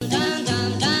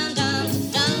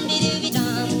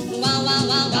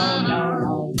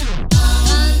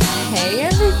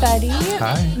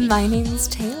Hi. My name is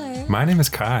Taylor. My name is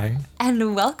Kai.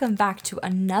 And welcome back to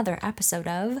another episode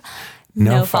of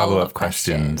No Follow-Up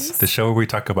Questions, the show where we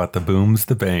talk about the booms,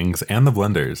 the bangs, and the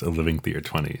blunders of living through your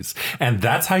 20s. And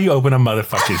that's how you open a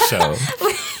motherfucking show.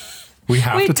 We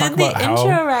have to talk about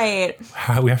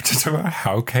how we have to talk about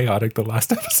how chaotic the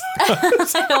last episode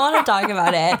was. I don't want to talk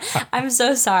about it. I'm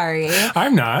so sorry.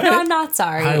 I'm not. No, I'm not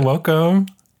sorry. Hi, welcome.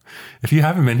 If you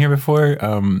haven't been here before,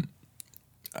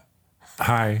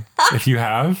 hi. If you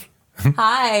have.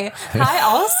 Hi. Hi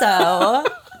also.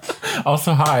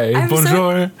 Also, hi.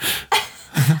 Bonjour.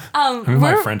 I'm in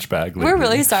my French bag lately. We're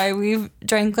really sorry. We've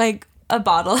drank like a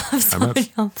bottle of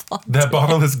Sauvignon Blanc. That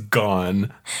bottle is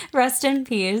gone. Rest in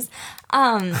peace.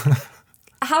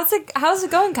 How's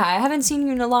it going, Kai? I haven't seen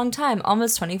you in a long time.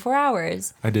 Almost 24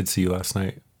 hours. I did see you last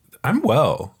night. I'm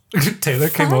well. Taylor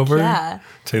came over. Yeah.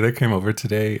 Taylor came over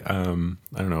today. I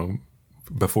don't know,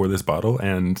 before this bottle,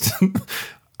 and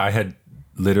I had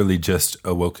literally just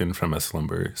awoken from a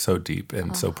slumber so deep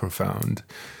and so profound.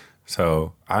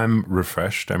 So I'm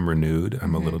refreshed. I'm renewed.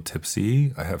 I'm a little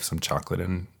tipsy. I have some chocolate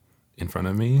in front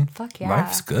of me. Fuck yeah.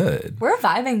 Life's good. We're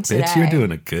vibing today. Bitch, you're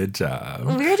doing a good job.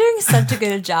 We're doing such a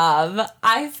good job.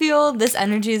 I feel this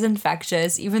energy is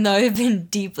infectious, even though I've been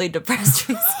deeply depressed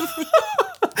recently.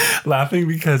 Laughing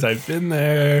because I've been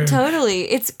there. Totally.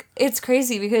 It's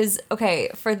crazy because, okay,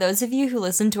 for those of you who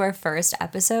listened to our first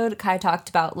episode, Kai talked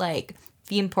about, like,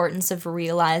 the importance of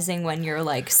realizing when your,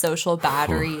 like, social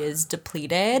battery is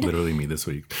depleted. Literally me this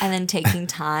week. And then taking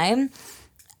time.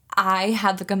 I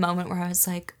had, like, a moment where I was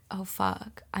like, oh,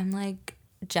 fuck. I'm, like,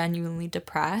 genuinely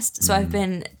depressed. So I've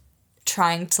been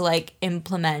trying to, like,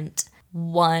 implement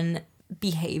one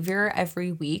behavior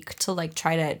every week to, like,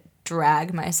 try to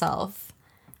drag myself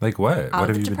like what? out What have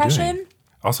of you depression. been doing?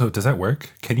 Also, does that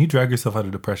work? Can you drag yourself out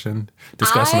of depression?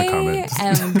 Discuss in the comments. I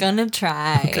am gonna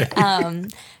try. Okay.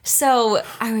 So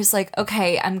I was like,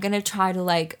 okay, I'm gonna try to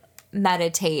like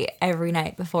meditate every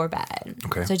night before bed.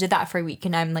 Okay. So I did that for a week,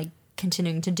 and I'm like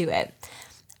continuing to do it.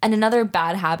 And another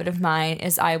bad habit of mine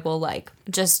is I will like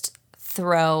just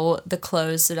throw the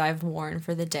clothes that I've worn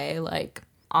for the day like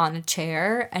on a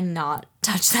chair and not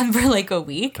touch them for like a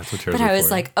week. That's what chairs But are I was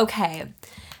for. like, okay.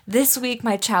 This week,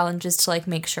 my challenge is to, like,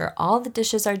 make sure all the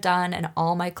dishes are done and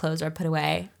all my clothes are put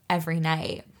away every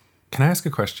night. Can I ask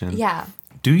a question? Yeah.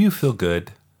 Do you feel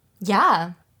good?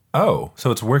 Yeah. Oh,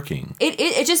 so it's working.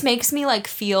 It just makes me, like,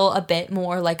 feel a bit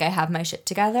more like I have my shit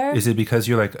together. Is it because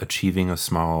you're, like, achieving a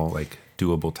small, like,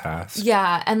 doable task?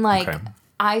 Yeah. And, like, Okay.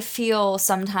 I feel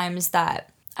sometimes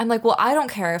that I'm like, well, I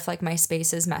don't care if, like, my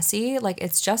space is messy. Like,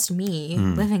 it's just me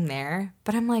living there.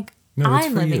 But I'm like, No, it's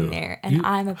I'm for living you. there and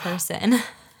I'm a person.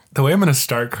 The way I'm going to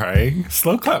start crying.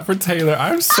 Slow clap for Taylor.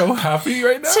 I'm so happy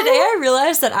right now. Today I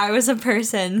realized that I was a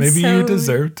person. Maybe so you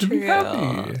deserve to be true.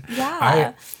 happy.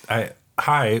 Yeah.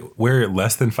 Hi, we're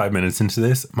less than 5 minutes into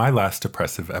this. My last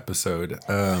depressive episode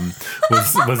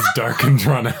was dark and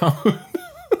drawn out.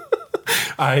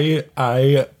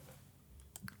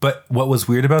 But what was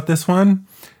weird about this one,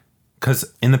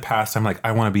 because in the past I'm like,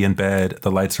 I want to be in bed.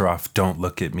 The lights are off. Don't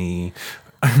look at me.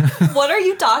 What are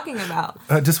you talking about?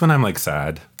 Just when I'm like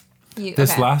sad.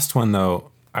 This okay. last one,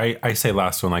 though, I say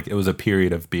last one like it was a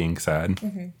period of being sad.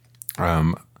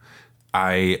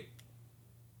 I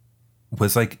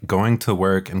was like going to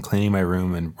work and cleaning my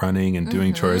room and running and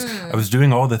doing chores. I was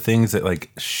doing all the things that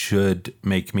like should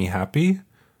make me happy,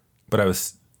 but I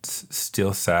was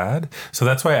still sad. So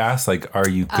that's why I asked, like, are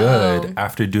you good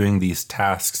after doing these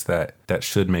tasks that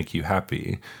should make you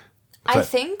happy? I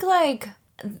think like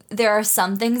there are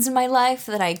some things in my life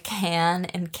that I can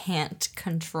and can't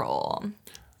control,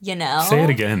 you know? Say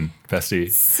it again, bestie.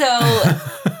 So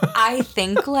I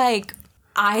think like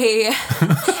I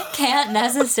can't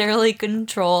necessarily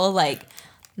control like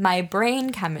my brain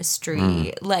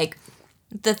chemistry, like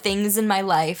the things in my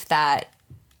life that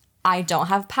I don't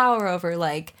have power over,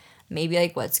 like maybe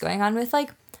like what's going on with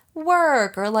like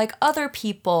work or like other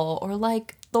people or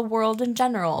like the world in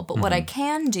general. But what I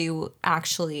can do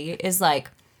actually is like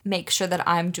make sure that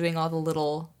I'm doing all the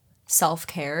little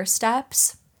self-care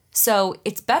steps. So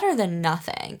it's better than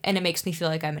nothing. And it makes me feel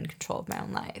like I'm in control of my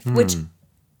own life, which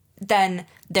then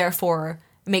therefore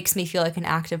makes me feel like an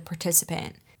active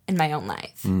participant in my own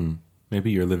life.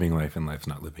 Maybe you're living life and life's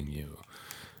not living you.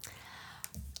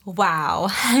 Wow.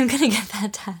 I'm going to get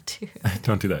that tattoo.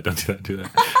 Don't do that. Don't do that. Do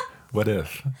that. What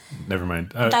if? Never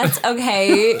mind. That's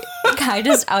okay. I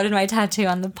just outed my tattoo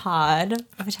on the pod. I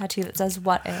have a tattoo that says,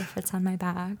 what if? It's on my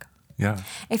back. Yeah.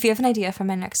 If you have an idea for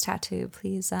my next tattoo,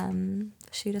 please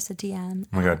shoot us a DM.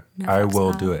 Oh my God. No I Fucks will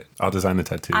Allowed. do it. I'll design the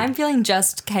tattoo. I'm feeling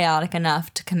just chaotic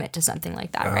enough to commit to something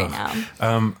like that right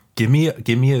now.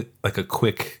 Give me like a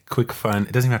quick fun.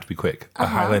 It doesn't even have to be quick. A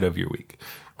highlight of your week.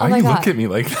 Why my you God. look at me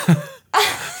like that?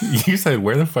 You said,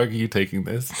 where the fuck are you taking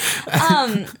this?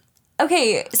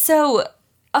 Okay, so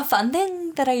a fun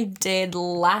thing that I did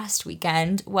last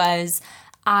weekend was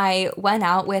I went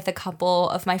out with a couple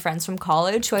of my friends from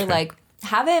college who I like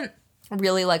haven't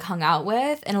really like hung out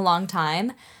with in a long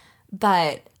time,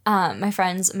 but my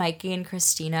friends Mikey and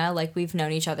Christina, like we've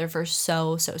known each other for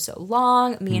so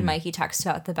long. Me and Mikey text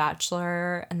about The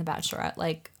Bachelor and The Bachelorette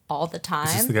like all the time.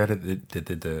 Is this the guy that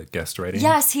did the guest writing?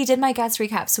 Yes, he did my guest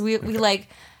recap. So we like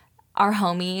are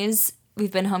homies.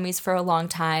 We've been homies for a long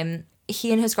time.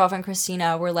 He and his girlfriend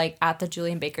Christina were like at the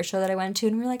Julian Baker show that I went to,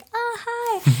 and we were like,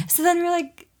 hi. So then we were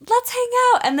like, let's hang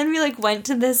out. And then we like went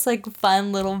to this like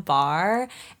fun little bar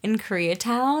in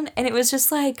Koreatown, and it was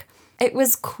just like, it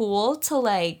was cool to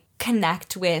like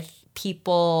connect with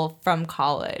people from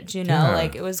college, you know? Yeah.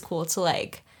 Like it was cool to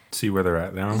like See where they're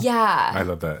at now? Yeah. I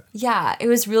love that. Yeah, it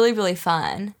was really, really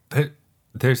fun.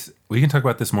 We can talk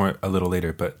about this more a little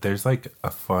later, but there's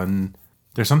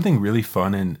something really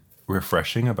fun and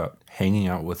refreshing about hanging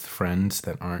out with friends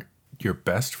that aren't your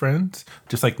best friends.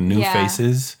 Just like new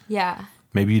faces. Yeah.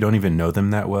 Maybe you don't even know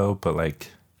them that well, but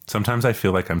like sometimes I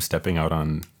feel like I'm stepping out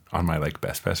on my like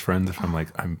best friends if I'm like,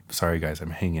 I'm sorry guys,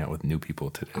 I'm hanging out with new people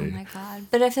today. Oh my God.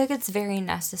 But I feel like it's very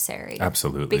necessary.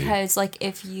 Absolutely. Because like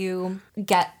if you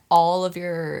get all of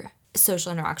your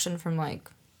social interaction from like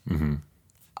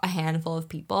a handful of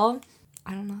people,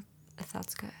 I don't know if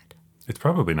that's good. It's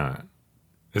probably not.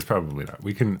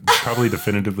 We can probably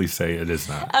definitively say it is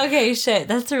not. Okay, shit.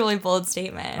 That's a really bold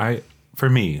statement. For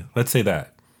me, let's say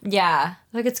that. Yeah.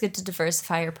 I think it's good to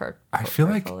diversify your I feel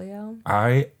portfolio.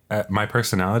 like my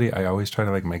personality, I always try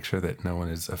to like make sure that no one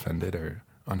is offended or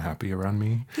unhappy around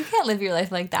me. You can't live your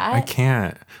life like that. I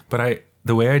can't. But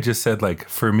the way I just said, like,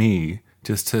 for me,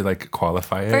 just to like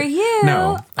qualify it. For you,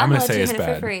 no, I'm gonna gonna say let it's you hit it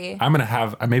for bad. free. I'm gonna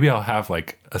have maybe I'll have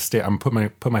like a I'm put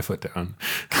my foot down.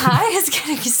 Kai is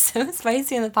getting so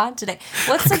spicy in the pod today.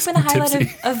 What's like been a highlight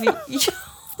of your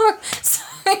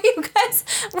sorry, you guys,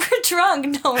 we're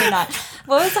drunk. No, we're not.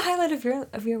 What was the highlight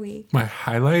of your week? My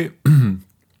highlight,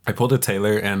 I pulled a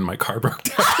Taylor and my car broke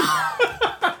down.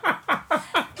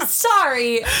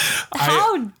 Sorry.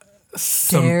 How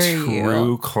Some dare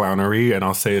true you? clownery, and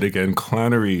I'll say it again,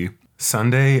 clownery.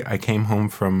 Sunday, I came home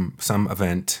from some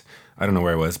event. I don't know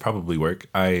where I was, probably work.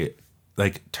 I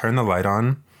like turned the light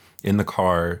on in the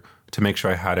car to make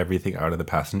sure I had everything out of the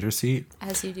passenger seat.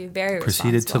 As you do, very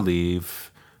Proceeded to responsible.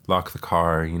 leave, lock the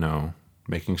car,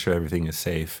 making sure everything is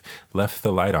safe. Left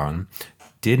the light on.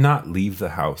 Did not leave the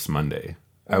house Monday.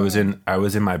 I was in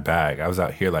my bag. I was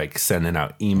out here like sending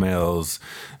out emails,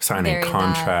 signing Very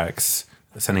contracts,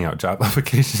 sending out job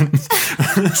applications.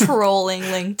 Trolling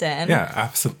LinkedIn. Yeah,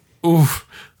 absolutely. Oof.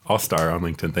 All-star on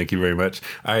LinkedIn. Thank you very much.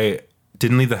 I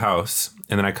didn't leave the house,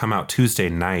 and then I come out Tuesday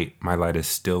night. My light is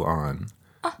still on.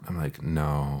 I'm like,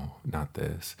 no, not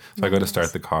this. So I go to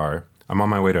start the car. I'm on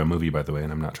my way to a movie, by the way,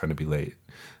 and I'm not trying to be late.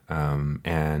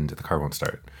 And the car won't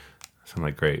start. So I'm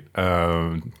like, great.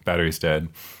 Battery's dead.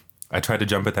 I tried to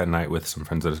jump it that night with some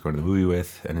friends that I was going to the movie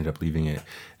with, ended up leaving it.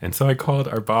 And so I called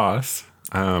our boss,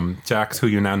 Jax, who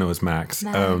you now know as Max.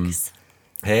 Max.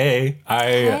 Hey.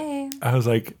 Hey. I was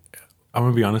like, I'm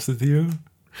going to be honest with you.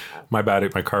 My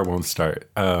car won't start.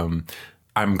 I'm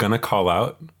going to call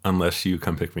out unless you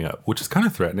come pick me up, which is kind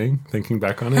of threatening, thinking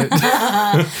back on it.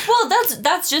 Well,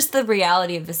 that's just the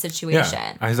reality of the situation.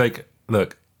 Yeah. I was like,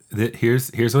 look,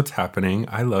 here's what's happening.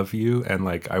 I love you, and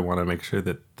like I want to make sure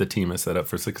that the team is set up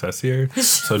for success here.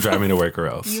 So drive me to work or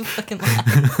else. You fucking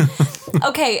lie.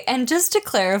 Okay, and just to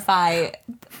clarify,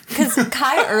 because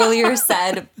Kai earlier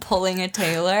said pulling a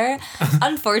Taylor.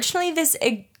 Unfortunately, this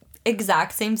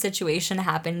exact same situation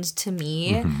happened to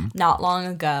me not long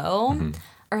ago.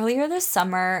 Earlier this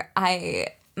summer,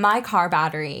 my car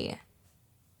battery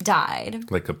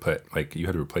died. Like you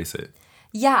had to replace it.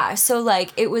 Yeah, so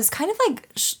like it was kind of like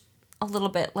a little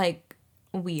bit like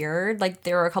weird. Like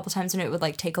there were a couple times when it would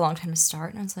like take a long time to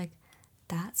start, and I was like,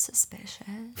 that's suspicious.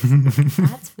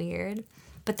 That's weird.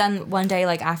 But then one day,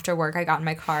 like after work, I got in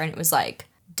my car and it was like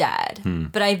dead.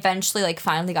 But I eventually like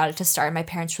finally got it to start. My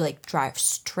parents were like, drive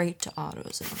straight to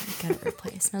AutoZone and get it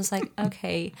replaced. And I was like,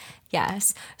 okay,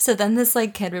 yes. So then this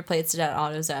like kid replaced it at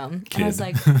AutoZone. And I was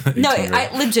like, no, I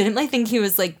legitimately think he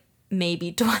was like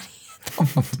maybe 20 at the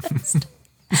oldest.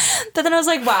 But then I was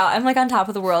like, wow, I'm like on top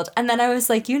of the world. And then I was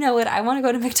like, you know what? I want to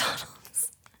go to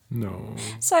McDonald's. No.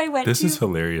 So I went This to is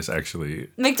hilarious, actually.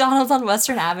 McDonald's on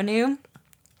Western Avenue.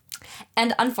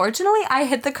 And unfortunately, I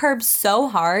hit the curb so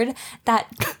hard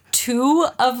that two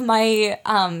of my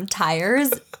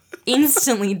tires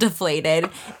instantly deflated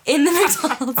in the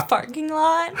McDonald's parking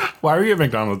lot. Why were you at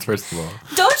McDonald's, first of all?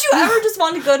 Don't you ever just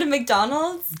want to go to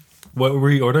McDonald's? What were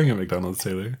you ordering at McDonald's,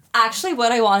 Taylor? Actually,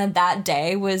 what I wanted that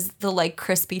day was the like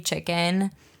crispy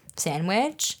chicken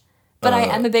sandwich. But I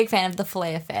am a big fan of the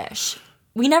filet of fish.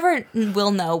 We never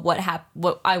will know what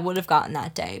I would have gotten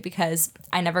that day because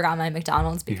I never got my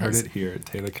McDonald's. You heard Because it here.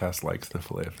 Taylor Cass likes the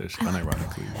filet of fish,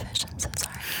 unironically. I'm so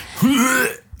sorry.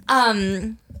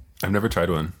 I've never tried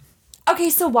one. Okay,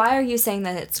 so why are you saying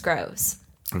that it's gross?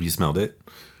 Have you smelled it?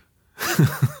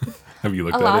 Have you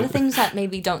looked A at it? lot of things that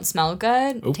maybe don't smell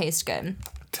good taste good.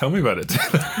 Tell me about it,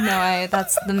 Taylor. No,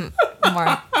 that's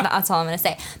all I'm gonna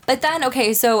say. But then,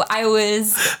 okay, so I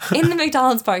was in the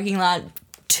McDonald's parking lot.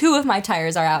 2 of my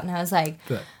tires are out, and I was like,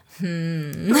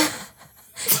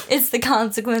 it's the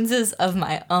consequences of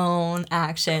my own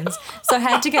actions. So I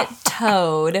had to get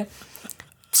towed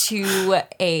to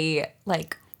a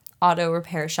like auto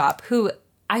repair shop. Who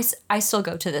I still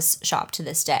go to this shop to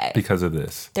this day. Because of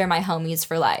this. They're my homies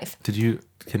for life. Can you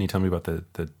tell me about the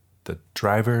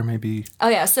driver, maybe? Oh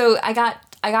yeah, so I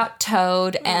got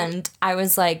towed, and I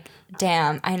was like,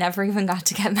 damn, I never even got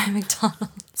to get my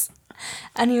McDonald's.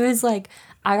 And he was like,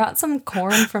 I got some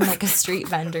corn from like a street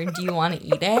vendor. Do you want to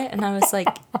eat it? And I was like,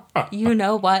 you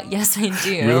know what? Yes, I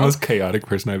do. You're the most chaotic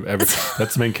person I've ever.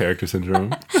 That's main character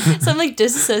syndrome. So I'm like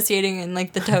disassociating in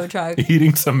like the tow truck.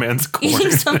 Eating some man's corn.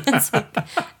 Eating someone's like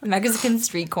Mexican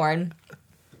street corn.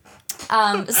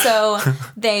 So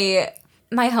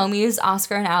my homies,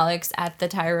 Oscar and Alex at the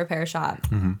tire repair shop,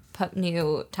 put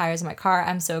new tires in my car.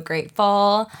 I'm so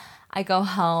grateful. I go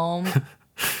home.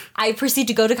 I proceed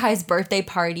to go to Kai's birthday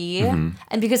party. And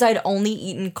because I'd only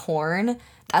eaten corn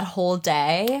that whole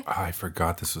day. Oh, I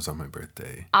forgot this was on my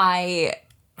birthday. I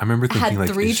remember thinking, had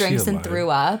 3 drinks and threw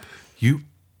up. You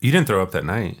didn't throw up that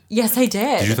night. Yes, I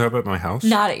did. Did you throw up at my house?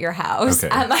 Not at your house.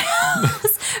 Okay. At my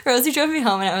house. Rosie drove me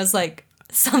home and I was like,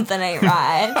 something ain't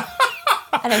right.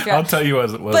 And I'll tell you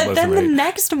what But then the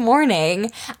next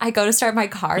morning, I go to start my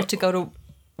car to go to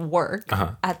work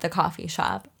at the coffee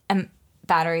shop, and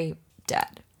battery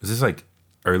dead. Was this like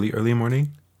early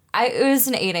morning? It was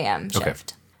an 8 a.m.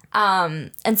 shift.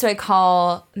 Okay. And so I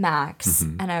call Max,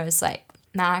 and I was like,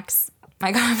 Max,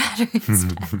 my car battery is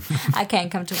dead. I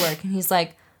can't come to work. And he's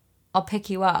like, I'll pick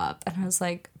you up. And I was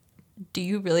like, do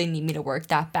you really need me to work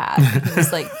that bad? And he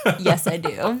was like, yes, I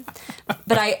do.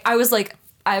 But I was like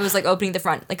opening the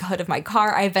front like hood of my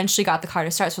car. I eventually got the car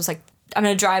to start. So I was like, I'm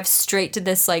going to drive straight to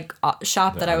this like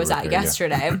shop that I was at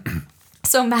yesterday. Yeah.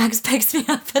 So Max picks me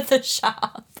up at the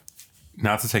shop.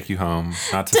 Not to take you home,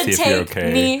 not to see if you're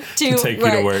okay. Me to take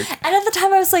work. You to work. And at the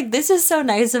time I was like, this is so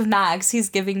nice of Max. He's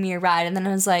giving me a ride. And then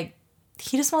I was like,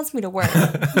 he just wants me to work.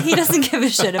 He doesn't give a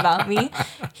shit about me.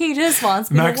 He just wants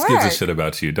me to work. Max gives a shit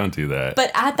about you. Don't do that. But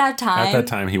at that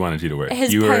time, he wanted you to work.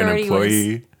 His you were an priority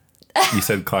employee. You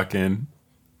said clock in.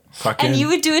 And you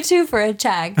would do it too for a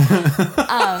check.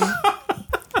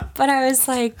 But I was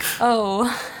like,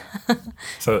 oh.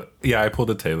 So, yeah, I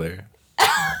pulled a Taylor.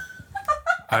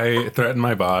 I threatened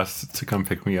my boss to come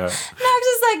pick me up. Max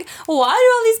is like, why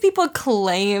do all these people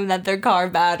claim that their car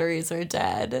batteries are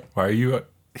dead? Why are you...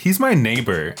 He's my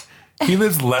neighbor. He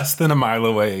lives less than a mile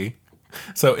away.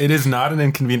 So it is not an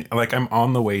inconvenient... Like, I'm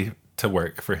on the way to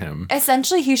work for him.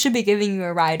 Essentially, he should be giving you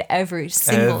a ride every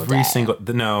single day.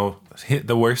 No,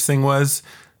 the worst thing was...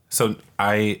 So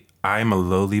I'm a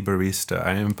lowly barista.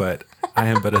 I am but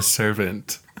a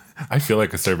servant. I feel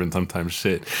like a servant sometimes.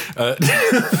 Shit.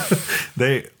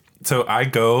 So I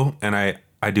go and I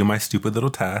do my stupid little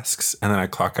tasks and then I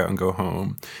clock out and go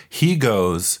home. He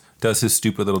goes, does his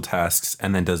stupid little tasks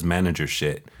and then does manager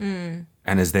shit and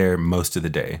is there most of the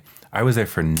day. I was there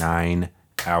for 9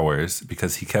 hours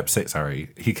because he kept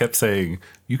saying,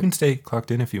 you can stay clocked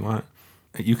in if you want.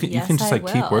 You can just like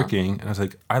keep working. And I was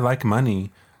like, I like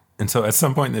money. And so at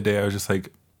some point in the day, I was just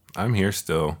like, I'm here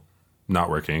still, not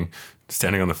working,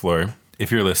 standing on the floor.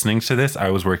 If you're listening to this, I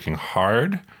was working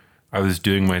hard. I was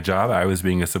doing my job. I was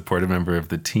being a supportive member of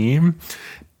the team.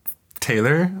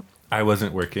 Taylor, I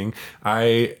wasn't working.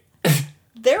 I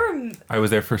was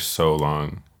there for so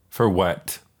long. For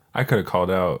what? I could have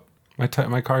called out.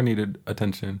 My car needed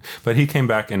attention. But he came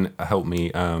back and helped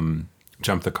me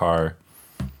jump the car.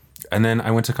 And then I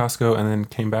went to Costco and then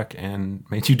came back and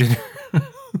made you dinner.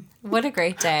 What a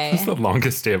great day. It's the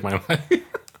longest day of my life.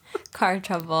 Car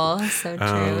trouble. So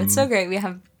true. It's so great we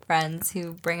have friends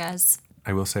who bring us.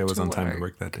 I will say I was on time to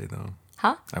work that day, though.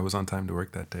 Huh? I was on time to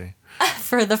work that day.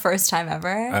 For the first time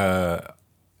ever?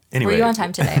 Anyway. Were you on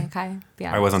time today, okay? Be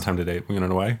honest. I was on time today. You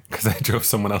know why? Because I drove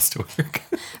someone else to work.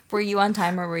 Were you on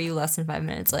time or were you less than 5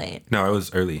 minutes late? No, I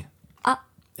was early.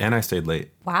 And I stayed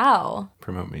late. Wow.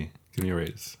 Promote me. Give me a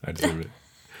raise. I deserve it.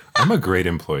 I'm a great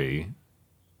employee.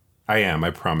 I am.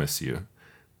 I promise you.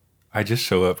 I just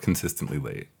show up consistently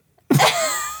late.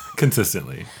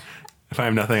 Consistently. If I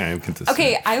have nothing, I am consistent.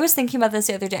 Okay, I was thinking about this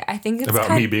the other day. I think it's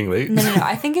About me being late? No.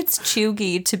 I think it's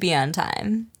chuggy to be on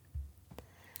time.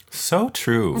 So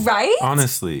true. Right?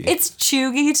 Honestly. It's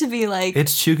chuggy to be like...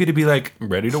 It's chuggy to be like,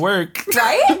 ready to work.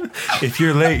 Right? If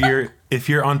you're late, if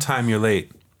you're on time, you're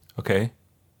late. Okay?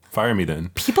 Fire me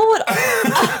then. People would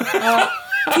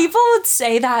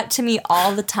say that to me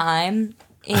all the time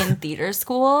in theater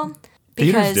school.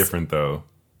 Because Theater's different though.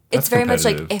 It's very much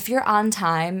like, if you're on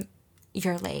time,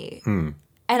 you're late. And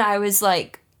I was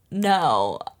like,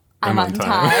 no, I'm on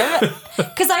time.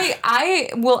 Because I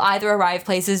will either arrive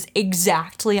places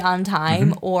exactly on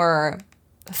time or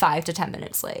 5 to 10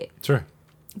 minutes late. Sure.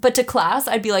 But to class,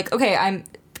 I'd be like, okay,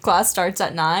 class starts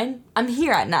at 9. I'm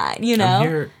here at 9, you know? I'm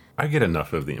here. I get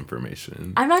enough of the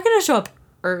information. I'm not going to show up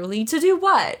early to do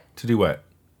what? To do what?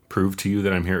 Prove to you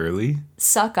that I'm here early?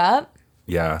 Suck up?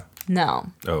 Yeah.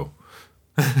 No. Oh.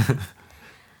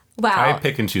 Wow. I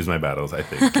pick and choose my battles, I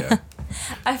think, yeah.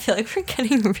 I feel like we're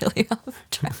getting really off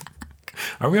track.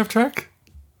 Are we off track?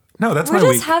 No, that's We're my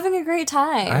just week. having a great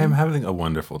time. I am having a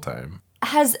wonderful time.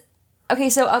 Okay,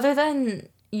 so other than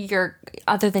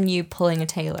you pulling a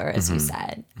Taylor, as you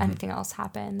said, anything else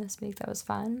happened this week that was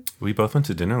fun? We both went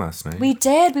to dinner last night. We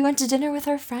did. We went to dinner with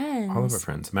our friends. All of our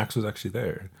friends. Max was actually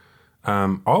there.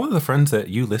 All of the friends that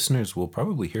you listeners will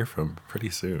probably hear from pretty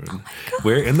soon. Oh my God.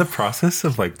 We're in the process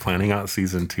of like planning out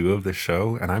season 2 of the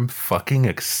show, and I'm fucking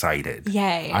excited.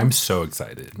 Yay. I'm so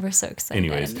excited. We're so excited.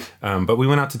 Anyways, but we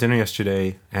went out to dinner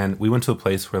yesterday, and we went to a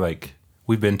place where like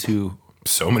we've been to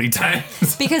so many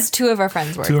times. Because 2 of our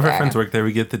friends work there. 2 of our friends work there.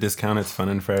 We get the discount. It's fun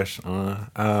and fresh.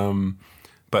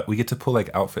 But we get to pull like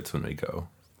outfits when we go.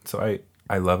 So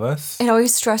I love us. It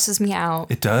always stresses me out.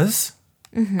 It does?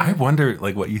 I wonder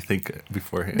like what you think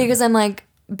beforehand. Because I'm like,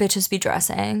 bitches be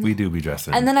dressing. We do be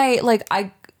dressing. And then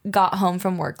I got home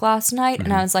from work last night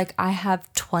and I was like, I have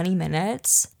 20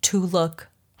 minutes to look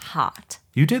hot.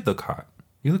 You did look hot.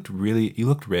 You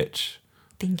looked rich.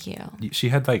 Thank you. She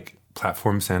had like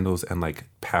platform sandals and like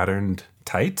patterned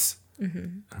tights.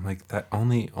 I'm like, that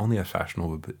only a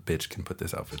fashionable bitch can put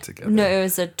this outfit together. No, it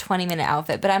was a 20-minute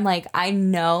outfit. But I'm like, I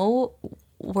know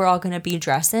we're all going to be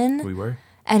dressing. We were.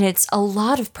 And it's a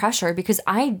lot of pressure because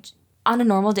on a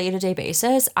normal day-to-day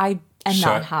basis, I am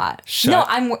not hot. No,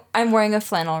 I'm wearing a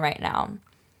flannel right now.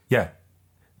 Yeah.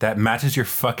 That matches your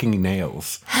fucking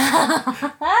nails.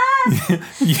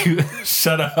 You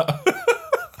shut up.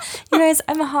 You guys,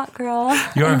 I'm a hot girl.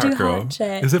 You are I a do hot girl. Hot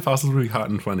shit. Is it possible to be hot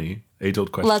and funny?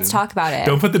 Age-old question. Let's talk about it.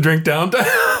 Don't put the drink down.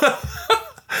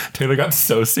 Taylor got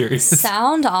so serious.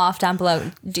 Sound off down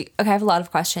below. Okay, I have a lot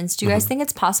of questions. Do you guys think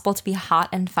it's possible to be hot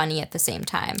and funny at the same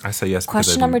time? I say yes.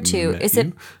 Question number 2. Met Is you.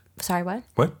 it... Sorry, what?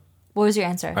 What? What was your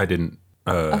answer? I didn't.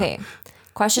 Okay.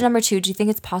 Question number 2. Do you think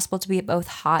it's possible to be both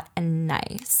hot and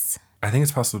nice? I think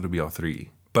it's possible to be all 3.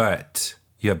 But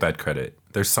you have bad credit.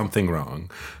 There's something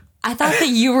wrong. I thought that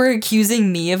you were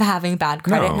accusing me of having bad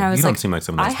credit. No, and I was you don't like, seem like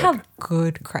someone I that's have like-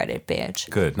 good credit, bitch.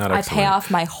 Good, not I excellent. pay off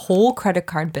my whole credit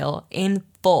card bill in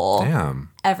full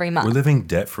Damn. every month. We're living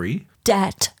debt-free?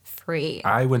 Debt-free.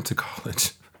 I went to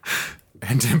college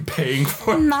and am paying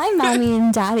for it. My mommy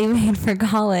and daddy paid for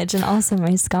college and also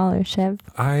my scholarship.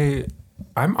 I'm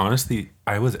honestly,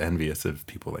 I was envious of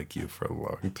people like you for a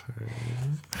long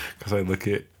time. Because I look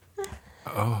at,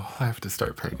 I have to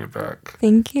start paying it back.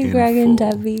 Thank you, in Greg and full.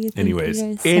 Debbie. Thank Anyways,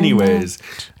 you guys so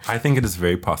much. I think it is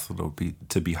very possible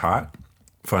to be hot,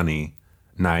 funny,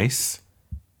 nice,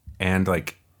 and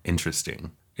like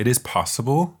interesting. It is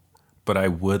possible, but I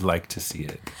would like to see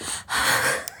it.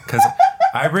 Because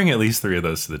I bring at least 3 of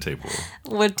those to the table.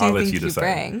 What do I'll you let think you you decide.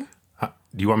 bring?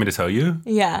 Do you want me to tell you?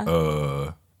 Yeah.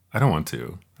 I don't want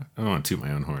to. I don't want to toot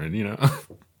my own horn, you know?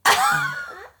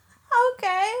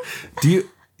 Okay. Do you?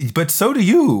 But so do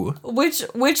you. Which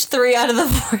 3 out of the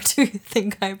 4 do you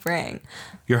think I bring?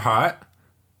 You're hot.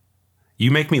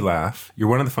 You make me laugh. You're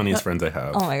one of the funniest friends I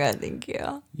have. Oh my god, thank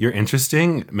you. You're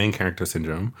interesting. Main character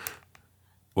syndrome.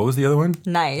 What was the other one?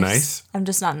 Nice. Nice? I'm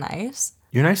just not nice.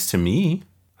 You're nice to me.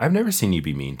 I've never seen you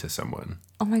be mean to someone.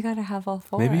 Oh my god, I have all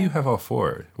 4. Maybe you have all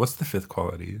 4. What's the 5th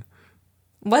quality?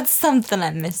 What's something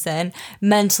I'm missing?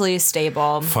 Mentally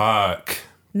stable. Fuck.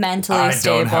 Mentally I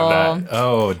stable. don't have that.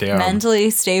 Oh, damn. Mentally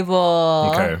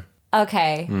stable. Okay.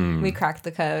 Okay. We cracked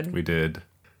the code. We did.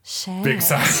 Shit. Big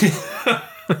sigh.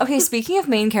 Okay, speaking of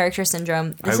main character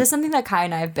syndrome, this is something that Kai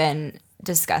and I have been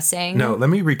discussing. No, let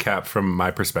me recap from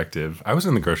my perspective. I was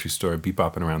in the grocery store,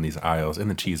 bebopping around these aisles, in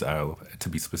the cheese aisle, to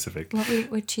be specific.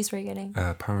 What cheese were you getting?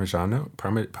 Parmigiano?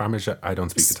 Parmesan? I don't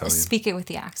speak Italian. Speak it with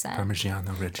the accent.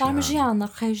 Parmigiano Reggiano. Parmigiano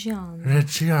Reggiano.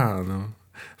 Reggiano.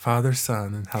 Father,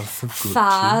 Son, and House of Gucci.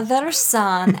 Father,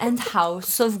 Son, and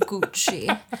House of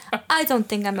Gucci. I don't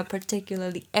think I'm a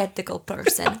particularly ethical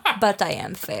person, but I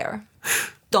am fair.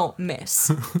 Don't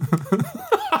miss.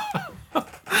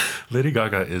 Lady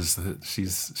Gaga is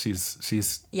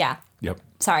she's Yeah. Yep.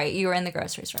 Sorry, you were in the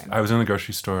grocery store. I was in the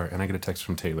grocery store and I get a text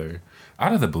from Taylor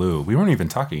out of the blue. We weren't even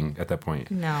talking at that point.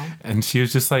 No. And she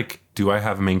was just like, "Do I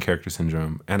have main character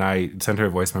syndrome?" And I sent her a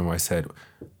voice memo. I said,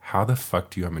 "How the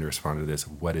fuck do you want me to respond to this?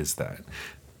 What is that?"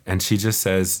 And she just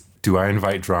says, "Do I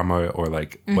invite drama or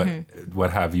like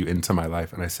what have you into my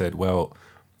life?" And I said, "Well,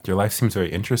 your life seems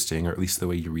very interesting, or at least the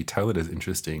way you retell it is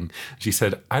interesting." She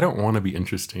said, "I don't want to be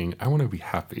interesting. I want to be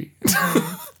happy."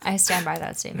 I stand by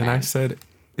that statement. And I said,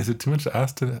 "Is it too much to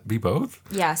ask to be both?"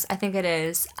 Yes, I think it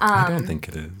is. I don't think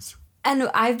it is. And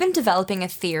I've been developing a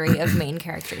theory of main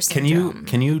character syndrome.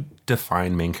 Can you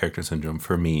define main character syndrome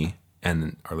for me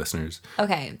and our listeners?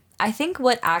 Okay, I think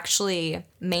what actually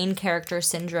main character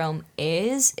syndrome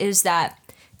is that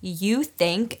you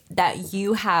think that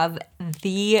you have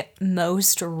the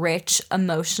most rich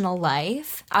emotional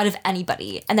life out of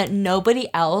anybody and that nobody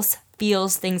else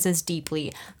feels things as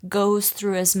deeply, goes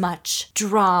through as much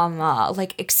drama,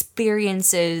 like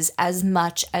experiences as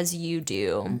much as you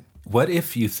do. What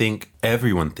if you think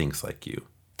everyone thinks like you?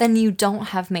 Then you don't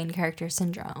have main character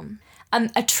syndrome.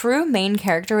 A true main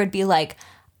character would be like,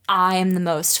 I'm the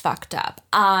most fucked up.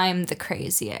 I'm the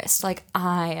craziest. Like,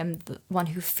 I am the one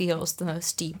who feels the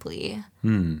most deeply.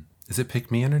 Is it pick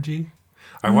me energy?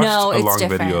 I watched No, a it's long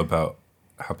different. video about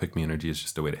how pick me energy is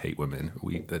just a way to hate women.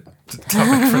 That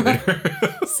topic for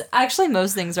later. Actually,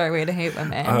 most things are a way to hate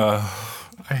women.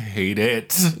 I hate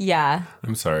it. Yeah.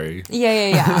 I'm sorry.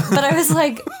 Yeah. But I was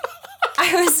like,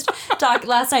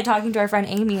 last night talking to our friend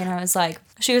Amy, and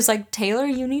she was like, Taylor,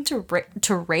 you need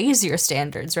to raise your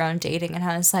standards around dating. And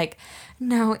I was like,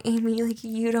 no, Amy, like,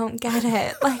 you don't get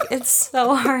it. Like, it's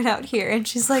so hard out here. And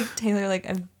she's like, Taylor, like,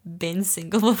 I've been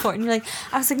single before. And I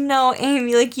was like, no,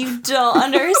 Amy, like, you don't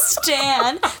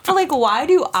understand. But like, why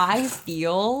do I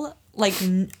feel like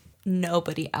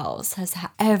nobody else has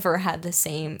ever had the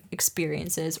same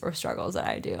experiences or struggles that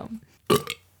I do?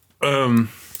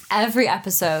 Every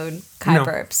episode, Kai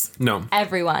burps. No.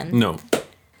 Everyone. No.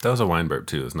 That was a wine burp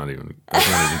too. It's not even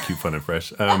cute, fun, and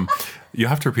fresh. You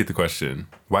have to repeat the question.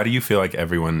 Why do you feel like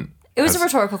everyone... It was a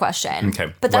rhetorical question.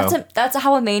 Okay. But that's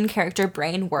how a main character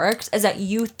brain works, is that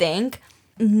you think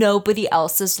nobody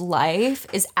else's life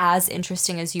is as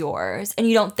interesting as yours. And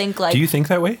you don't think like... Do you think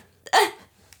that way?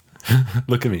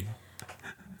 Look at me.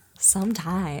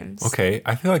 Sometimes. Okay.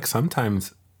 I feel like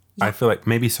sometimes... Yeah. I feel like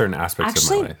maybe certain aspects of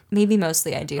my life. Maybe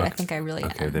mostly I do. Okay. I think I really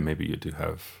am. Okay, then maybe you do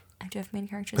have... I do have main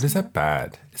characters. But is that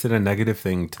bad? Is it a negative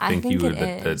thing to think you are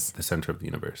the center of the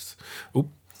universe? Oop.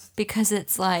 Because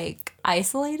it's like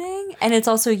isolating, and it's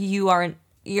also you're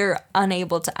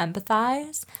unable to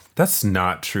empathize. That's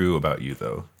not true about you,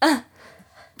 though.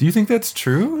 Do you think that's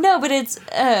true? No, but it's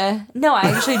no.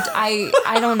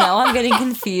 I don't know. I'm getting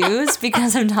confused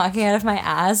because I'm talking out of my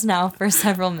ass now for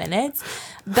several minutes.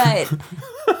 But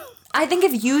I think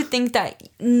if you think that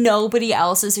nobody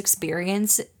else's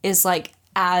experience is like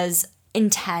as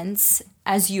intense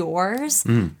as yours,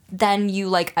 then you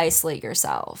like isolate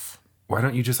yourself. Why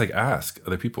don't you just like ask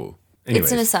other people? Anyways,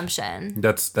 it's an assumption.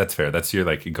 That's fair. That's your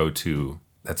like go-to.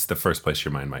 That's the first place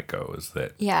your mind might go, is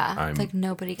that it's like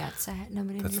nobody gets it.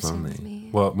 Nobody understands me.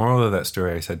 Well, moral of that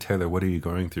story, I said, Taylor, what are you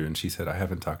going through? And she said, I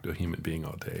haven't talked to a human being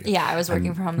all day. Yeah, I was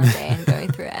working from home that day and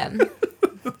going through it.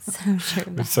 So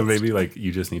sure. So maybe like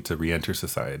you just need to re-enter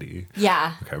society.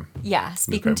 Yeah. Okay. Yeah.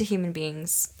 Speaking to human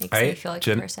beings makes me feel like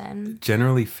a person.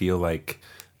 Generally feel like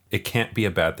it can't be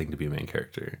a bad thing to be a main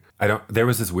character. There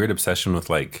was this weird obsession with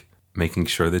like making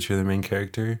sure that you're the main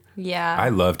character. Yeah. I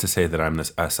love to say that I'm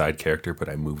a side character, but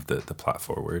I move the plot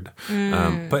forward.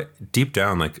 But deep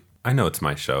down, like, I know it's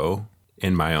my show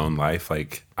in my own life.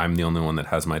 Like, I'm the only one that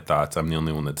has my thoughts. I'm the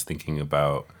only one that's thinking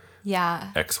about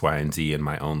X, Y, and Z in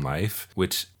my own life,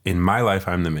 which in my life,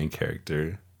 I'm the main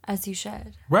character. As you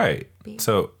should. Right.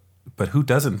 So, but who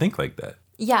doesn't think like that?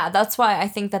 Yeah, that's why I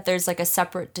think that there's like a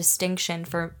separate distinction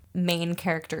for main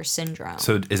character syndrome.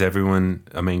 So is everyone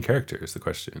a main character is the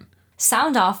question.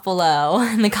 Sound off below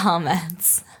in the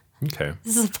comments. Okay.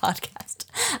 This is a podcast.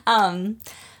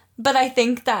 But I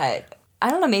think that,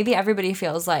 I don't know, maybe everybody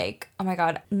feels like, oh my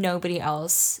God, nobody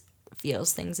else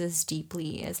feels things as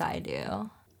deeply as I do.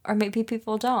 Or maybe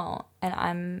people don't. And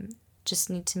I'm just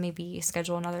need to maybe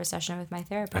schedule another session with my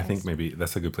therapist. I think maybe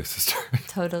that's a good place to start.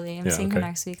 Totally. I'm Yeah, seeing her okay.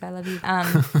 next week. I love you.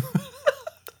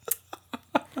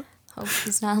 Hope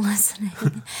she's not listening.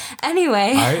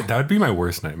 Anyway. That would be my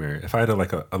worst nightmare. If I had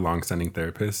a long-standing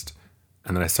therapist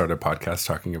and then I started a podcast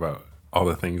talking about all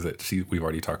the things that we've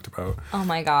already talked about. Oh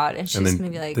my God. And she's And then,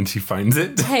 going to be like, then she finds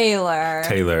it.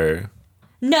 Taylor.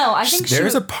 No, I think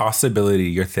There's a possibility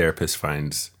your therapist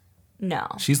finds. No.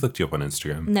 She's looked you up on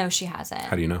Instagram. No, she hasn't.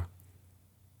 How do you know?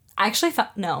 I actually found...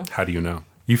 No. How do you know?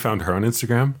 You found her on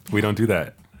Instagram? We don't do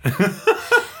that.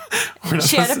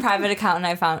 She had a private account and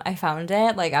I found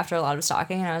it like after a lot of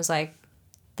stalking and I was like,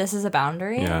 this is a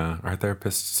boundary. Yeah, our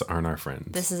therapists aren't our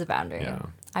friends. This is a boundary. Yeah.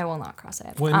 I will not cross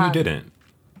it. When you didn't.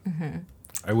 Mm-hmm.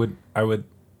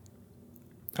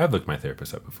 I've looked my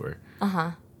therapist up before.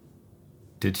 Uh-huh.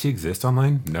 Did she exist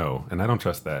online? No, and I don't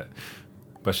trust that.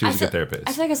 But she was a good therapist.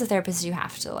 I feel like as a therapist you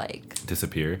have to like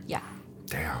disappear? Yeah.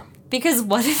 Damn. Because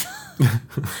what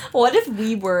if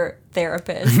we were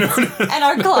therapists and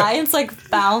our clients like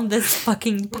found this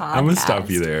fucking podcast? I'm gonna stop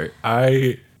you there.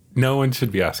 No one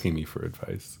should be asking me for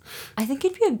advice. I think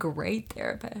you'd be a great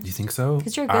therapist. You think so?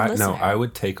 Because you're a good listener. No, I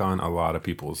would take on a lot of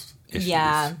people's issues.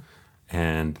 Yeah.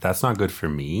 And that's not good for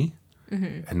me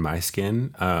and my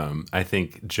skin. I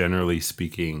think generally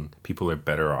speaking, people are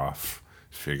better off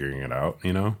figuring it out,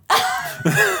 you know?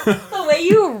 The way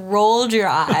you rolled your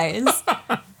eyes.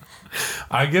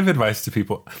 I give advice to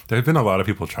people. There have been a lot of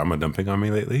people trauma dumping on me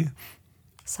lately.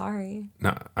 Sorry.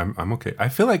 No, I'm okay. I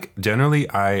feel like generally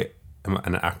I am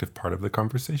an active part of the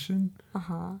conversation.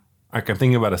 Uh-huh. Like I'm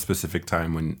thinking about a specific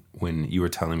time when you were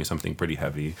telling me something pretty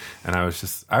heavy, and I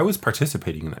was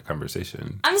participating in that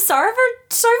conversation. I'm sorry for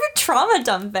trauma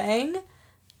dumping.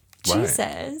 Why?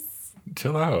 Jesus.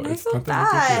 Chill out. I It's feel not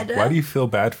that big a deal. bad. Why do you feel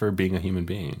bad for being a human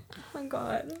being? Oh my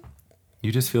God.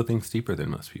 You just feel things deeper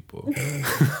than most people.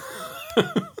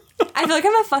 I feel like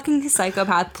I'm a fucking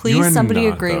psychopath. You Please are somebody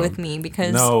not, agree though. with me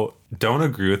because No, don't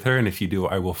agree with her, and if you do,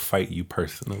 I will fight you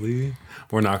personally.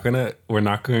 We're not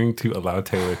going to allow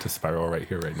Taylor to spiral right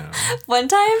here, right now. one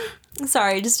time,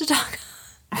 sorry, just to talk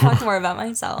more about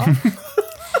myself.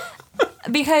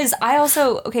 Because I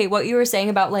also, okay, what you were saying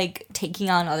about like taking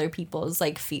on other people's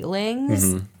like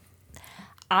feelings.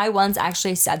 I once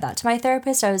actually said that to my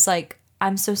therapist. I was like,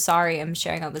 I'm so sorry I'm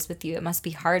sharing all this with you. It must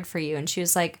be hard for you. And she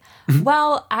was like,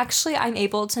 well, actually, I'm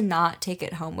able to not take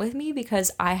it home with me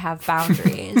because I have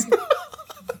boundaries.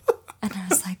 And I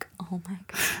was like, oh my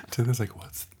God. Taylor's like,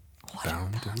 what's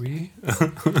boundary?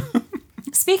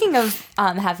 Speaking of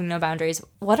having no boundaries,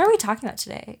 what are we talking about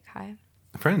today, Kai?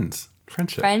 Friendship.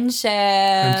 Friendship.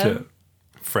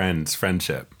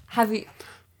 Have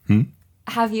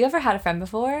you ever had a friend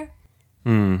before?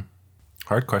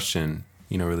 Hard question.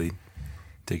 Really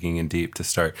digging in deep to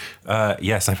start.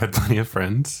 Yes, I've had plenty of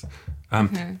friends.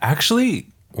 Actually,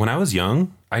 when I was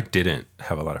young, I didn't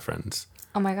have a lot of friends.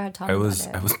 Oh my God, tell me I about was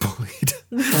it. bullied.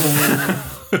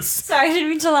 Sorry, I didn't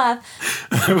mean to laugh.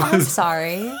 I'm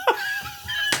sorry.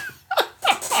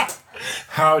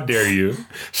 How dare you?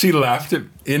 She laughed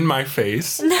in my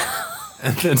face and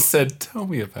then said, tell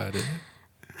me about it.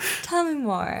 Tell me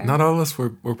more. Not all of us were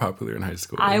popular in high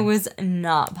school. I was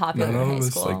not popular Not all in high of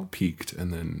us school. peaked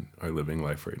and then are living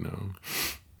life right now.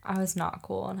 I was not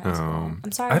cool in high school.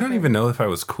 I'm sorry. I don't even know if I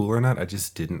was cool or not. I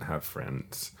just didn't have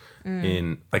friends.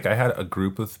 I had a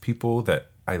group of people that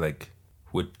I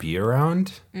would be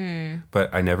around,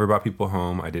 but I never brought people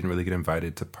home. I didn't really get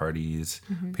invited to parties.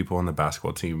 People on the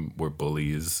basketball team were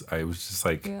bullies. I was just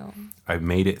I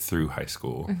made it through high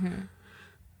school.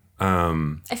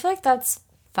 I feel like that's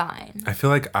fine. I feel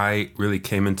like I really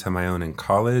came into my own in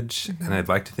college, and I'd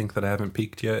like to think that I haven't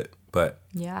peaked yet, but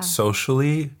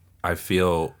socially, I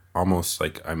feel almost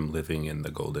like I'm living in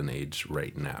the golden age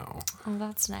right now. Oh,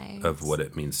 that's nice. Of what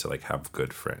it means to have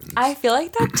good friends. I feel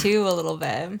like that too a little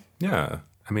bit. Yeah.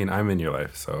 I mean, I'm in your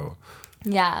life, so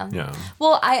Yeah. yeah.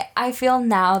 Well, I feel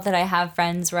now that I have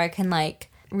friends where I can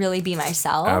really be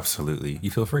myself. Absolutely. You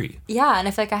feel free. Yeah, and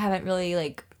I feel like I haven't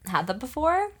really had that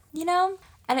before,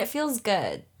 And it feels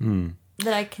good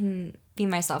that I can be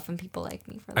myself and people like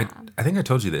me for that. I think I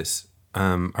told you this.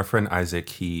 Our friend Isaac,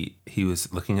 he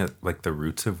was looking at the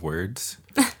roots of words.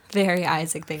 Very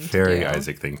Isaac thing to do. Very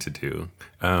Isaac thing to do.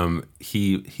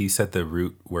 He said the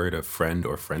root word of friend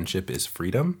or friendship is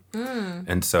freedom.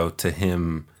 And so to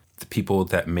him, the people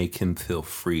that make him feel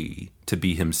free to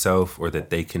be himself or that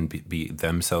they can be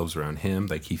themselves around him,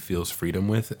 he feels freedom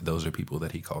with, those are people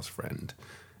that he calls friend.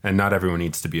 And not everyone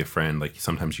needs to be a friend.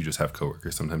 Sometimes you just have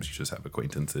coworkers. Sometimes you just have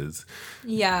acquaintances.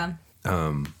 Yeah.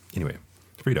 Anyway,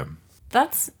 freedom.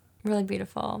 That's Really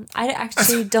beautiful. I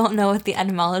actually don't know what the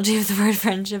etymology of the word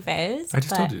friendship is. I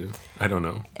just told you. I don't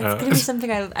know. It's going to be something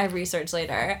I research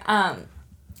later.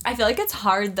 I feel like it's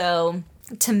hard, though,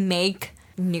 to make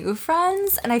new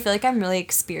friends. And I feel like I'm really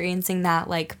experiencing that,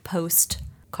 like,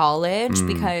 post-college.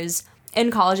 Because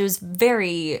in college, it was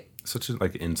very... Such a,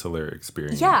 like, insular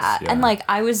experience. Yeah. And, like,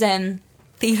 I was in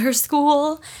theater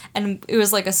school. And it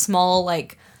was, like, a small,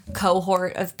 like...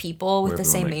 cohort of people with the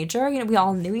same major. You know, we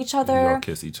all knew each other. We all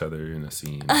kiss each other in a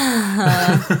scene.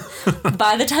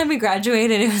 By the time we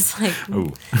graduated, it was like,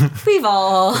 we've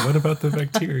all... What about the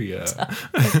bacteria?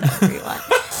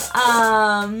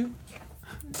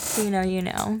 You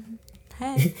know.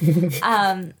 Hey.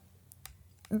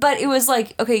 But it was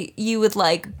like, okay, you would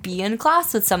like be in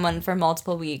class with someone for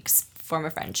multiple weeks, form a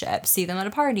friendship, see them at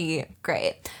a party,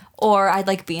 great. Or I'd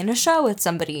like be in a show with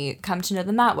somebody, come to know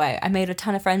them that way. I made a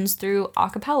ton of friends through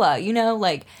acapella, you know,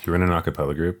 like... You were in an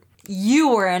acapella group? You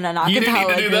were in an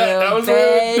acapella group, that was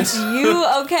bitch.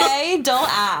 You, okay? Don't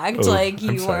act like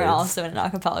you were also in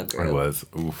an acapella group. I was.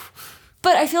 Oof.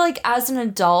 But I feel like as an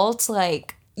adult,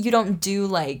 like, you don't do,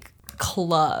 like,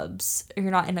 clubs. Or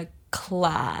you're not in a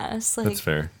class. Like, that's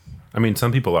fair. I mean,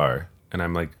 some people are. And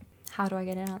I'm like... How do I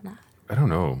get in on that? I don't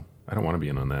know. I don't want to be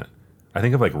in on that. I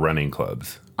think of like running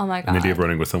clubs. Oh my God. And the idea of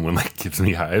running with someone like gives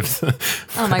me hives.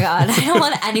 Oh my God. I don't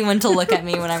want anyone to look at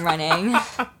me when I'm running.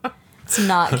 It's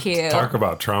not cute. Talk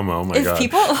about trauma. Oh my God.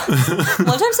 People, one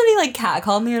time somebody like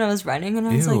catcalled me when I was running and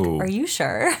I was like, are you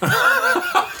sure?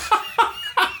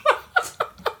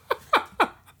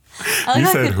 You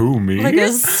said who, me? Like a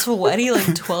sweaty like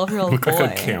 12-year-old Look boy.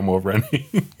 like a camel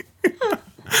running.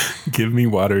 Give me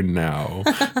water now.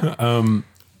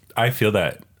 I feel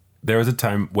that. There was a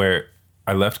time where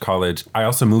I left college. I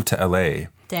also moved to LA.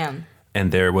 Damn.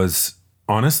 And there was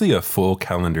honestly a full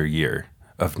calendar year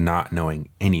of not knowing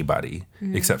anybody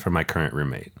except for my current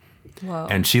roommate. Whoa.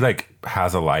 And she like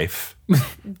has a life.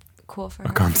 Cool for a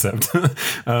her. concept.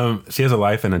 She has a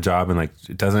life and a job and like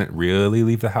doesn't really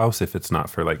leave the house if it's not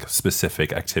for like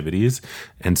specific activities.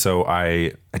 And so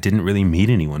I didn't really meet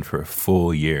anyone for a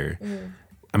full year.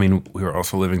 I mean, we were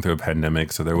also living through a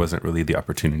pandemic, so there wasn't really the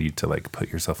opportunity to like put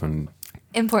yourself in.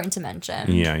 Important to mention.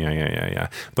 Yeah.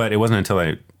 But it wasn't until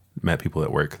I met people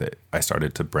at work that I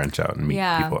started to branch out and meet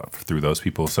people through those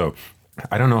people. So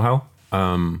I don't know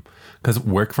how, because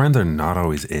work friends are not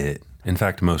always it. In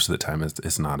fact, most of the time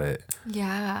it's not it.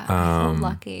 Yeah, I feel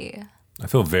lucky. I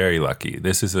feel very lucky.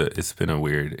 It's been a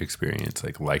weird experience,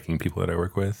 like liking people that I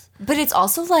work with. But it's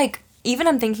also like, even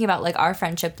I'm thinking about like our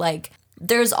friendship, like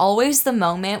there's always the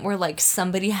moment where like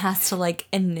somebody has to like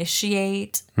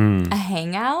initiate a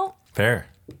hangout. Fair.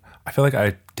 I feel like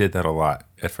I did that a lot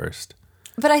at first.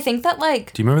 But I think that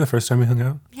like... Do you remember the first time we hung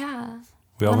out? Yeah.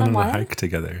 We all went on a hike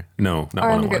together. No, not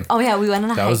one-on-one. Oh yeah, we went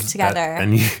on a hike together.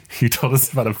 And you told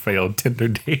us about a failed Tinder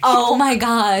date. Oh my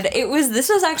God. This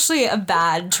was actually a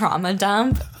bad trauma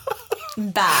dump.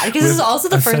 Bad. Because this is also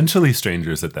the first... Essentially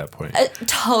strangers at that point.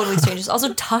 Totally strangers.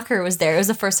 Also, Tucker was there. It was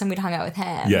the first time we'd hung out with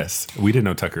him. Yes. We didn't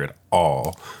know Tucker at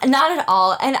all. Not at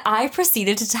all. And I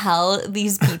proceeded to tell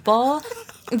these people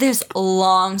this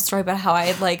long story about how I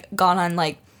had like gone on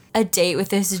like a date with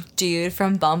this dude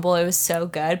from Bumble. It was so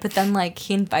good. But then like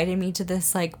he invited me to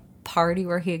this like party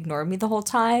where he ignored me the whole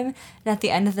time. And at the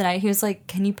end of the night, he was like,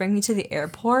 "Can you bring me to the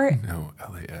airport?" No,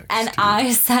 LAX. And dude.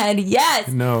 I said yes.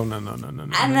 No.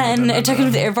 And then I took him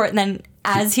to the airport. And then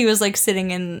as he was like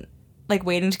sitting in, like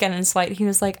waiting to get on his flight, he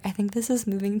was like, "I think this is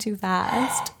moving too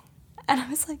fast." And I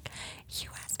was like, "You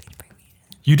asked me to bring me."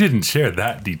 You didn't share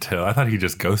that detail. I thought he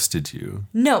just ghosted you.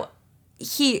 No,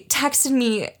 he texted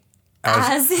me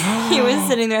as he was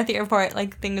sitting there at the airport,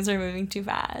 like, things are moving too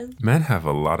fast. Men have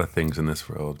a lot of things in this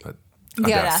world, but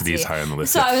audacity is high on the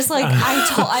list. So I was like,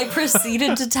 I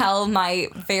proceeded to tell my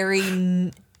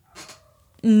very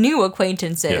new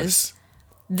acquaintances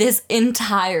this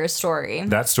entire story.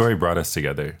 That story brought us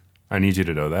together. I need you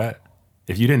to know that.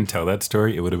 If you didn't tell that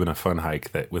story, it would have been a fun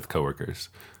hike with coworkers.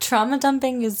 Trauma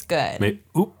dumping is good.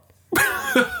 Oop.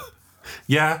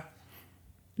 Yeah.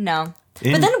 No.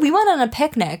 But then we went on a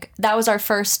picnic. That was our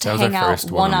first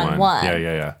hangout one-on-one.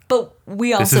 Yeah. But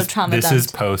we also trauma dumped. This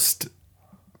is post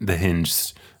the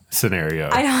Hinge scenario.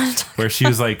 I don't want to talk where she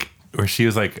was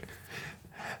like,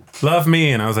 love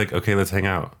me. And I was like, okay, let's hang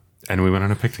out. And we went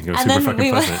on a picnic. It was super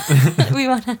fucking pleasant. We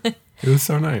went on it. It was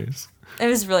so nice. It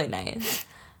was really nice.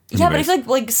 Yeah, but I feel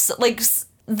like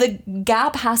the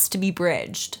gap has to be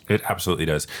bridged. It absolutely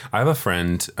does. I have a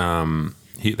friend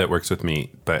that works with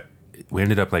me, but we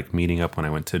ended up like meeting up when I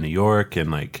went to New York, and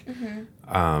like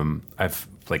I've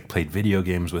like played video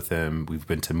games with him. We've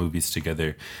been to movies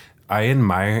together. I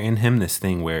admire in him this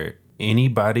thing where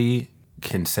anybody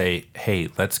can say, hey,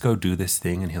 let's go do this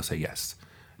thing. And he'll say yes.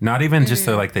 Not even just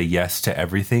like the yes to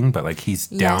everything, but like he's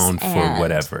down for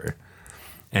whatever.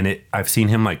 And I've seen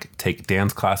him like take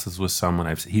dance classes with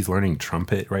someone. He's learning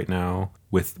trumpet right now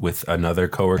with another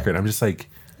coworker. And I'm just like,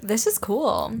 this is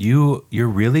cool. You're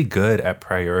really good at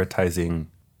prioritizing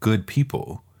good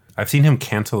people. I've seen him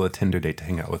cancel a Tinder date to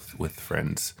hang out with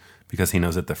friends because he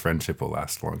knows that the friendship will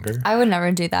last longer. I would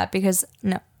never do that because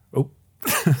no. Oh.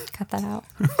 Cut that out.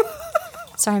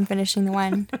 Sorry, I'm finishing the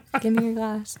wine. Give me your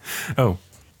glass. Oh.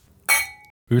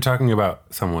 We were talking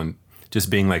about someone just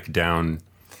being like down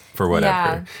for whatever.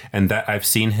 Yeah. And that I've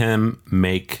seen him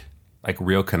make like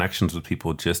real connections with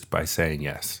people just by saying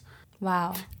yes.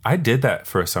 Wow. I did that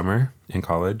for a summer in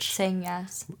college. Saying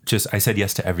yes. I said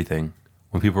yes to everything.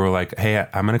 When people were like, hey,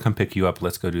 I'm going to come pick you up.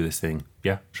 Let's go do this thing.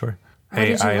 Yeah, sure. What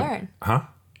did you learn? Huh?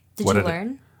 Did you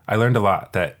learn? I learned a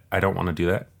lot that I don't want to do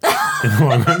that in the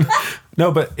long run.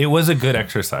 No, but it was a good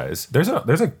exercise. There's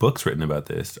like books written about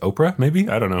this. Oprah, maybe?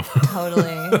 I don't know.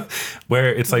 Totally.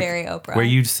 Where it's like very Oprah. Where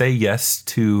you say yes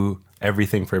to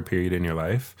everything for a period in your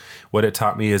life. What it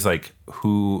taught me is like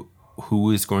who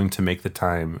is going to make the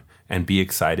time and be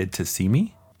excited to see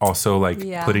me. Also, like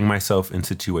putting myself in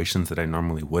situations that I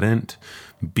normally wouldn't,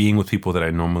 being with people that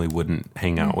I normally wouldn't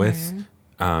hang out with.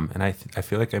 And I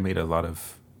feel like I made a lot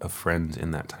of friends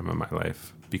in that time of my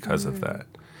life because of that.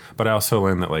 But I also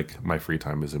learned that like my free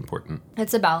time is important.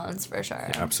 It's a balance for sure.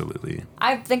 Yeah, absolutely.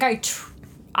 I think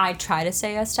I try to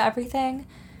say yes to everything.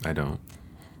 I don't.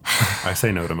 I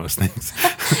say no to most things.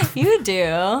 You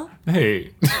do.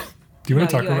 Hey, do you want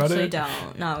to talk about it? No, you actually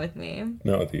don't. Not with me.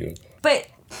 Not with you. But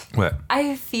what?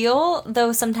 I feel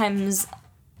though sometimes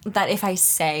that if I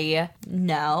say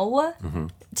no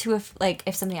to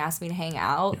if somebody asks me to hang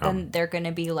out, then they're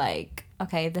gonna be like,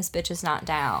 okay, this bitch is not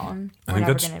down. We're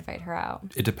never gonna invite her out.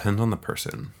 It depends on the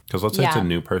person. Because let's say it's a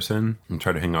new person and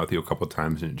try to hang out with you a couple of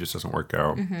times and it just doesn't work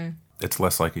out. It's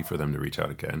less likely for them to reach out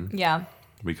again. Yeah.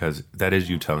 Because that is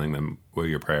you telling them where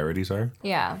your priorities are.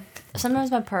 Yeah.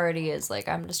 Sometimes my priority is like,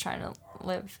 I'm just trying to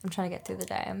live. I'm trying to get through the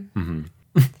day.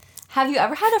 Have you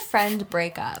ever had a friend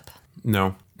break up?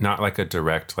 No. Not like a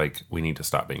direct, like, we need to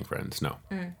stop being friends. No.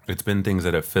 It's been things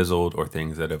that have fizzled or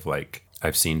things that have, like,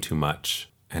 I've seen too much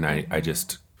and I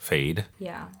just fade.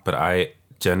 Yeah. But I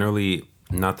generally,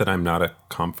 not that I'm not a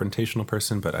confrontational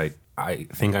person, but I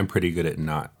think I'm pretty good at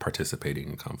not participating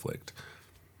in conflict.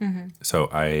 So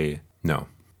no.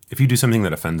 If you do something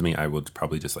that offends me, I will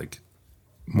probably just, like,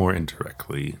 more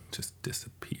indirectly just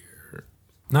disappear.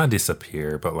 Not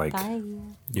disappear, but, like, bye.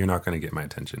 You're not going to get my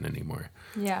attention anymore.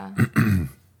 Yeah.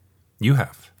 You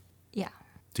have. Yeah.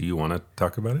 Do you want to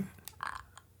talk about it?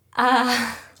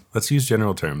 Let's use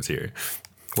general terms here.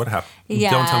 What happened? Yeah.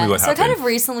 Don't tell me what happened. So I kind of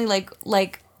recently,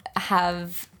 like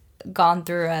have gone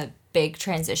through a big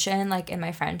transition, like, in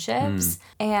my friendships.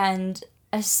 And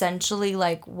essentially,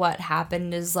 like, what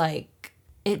happened is, like,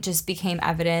 it just became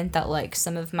evident that, like,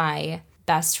 some of my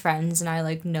best friends and I,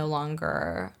 like, no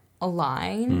longer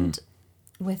aligned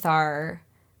with our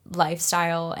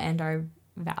lifestyle and our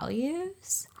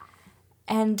values.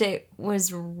 And it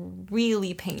was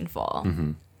really painful.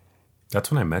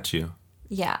 That's when I met you.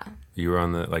 Yeah. You were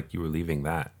on you were leaving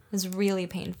that. It was really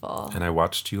painful. And I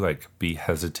watched you, like, be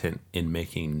hesitant in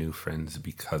making new friends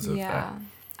because of that.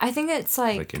 I think it's,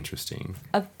 like interesting.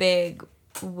 A big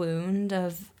wound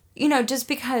of, just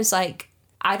because, like,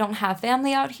 I don't have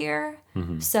family out here.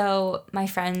 So my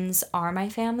friends are my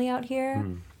family out here.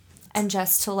 And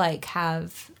just to, like,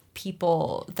 have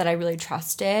people that I really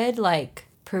trusted, like,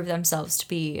 prove themselves to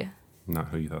be not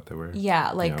who you thought they were.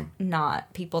 Yeah, like,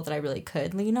 not people that I really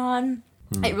could lean on.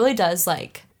 It really does,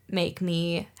 like, make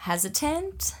me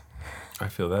hesitant. I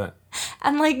feel that.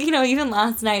 And, like, even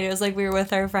last night, it was like we were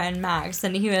with our friend Max,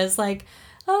 and he was like,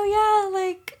 oh, yeah,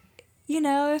 like,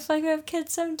 if, like, we have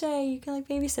kids someday, you can, like,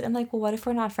 babysit. I'm like, well, what if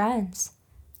we're not friends?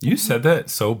 You said that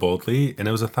so boldly, and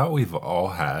it was a thought we've all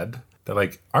had, that,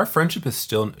 like, our friendship is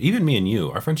still, even me and you,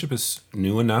 our friendship is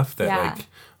new enough that, like,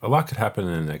 a lot could happen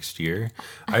in the next year.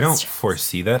 I don't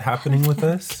foresee that happening with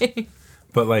us.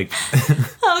 But, like...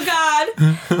 oh, God.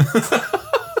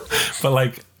 But,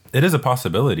 like, it is a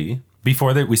possibility.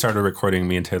 Before we started recording,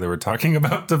 me and Taylor were talking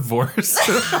about divorce.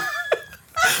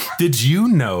 Did you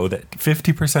know that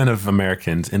 50% of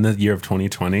Americans in the year of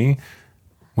 2020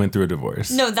 went through a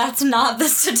divorce? No, that's not the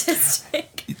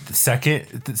statistic. Second,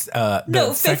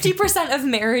 50% of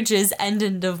marriages end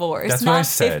in divorce. That's what I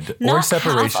said. Or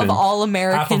separation. Half of all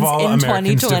Americans in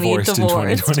 2020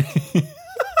 divorced.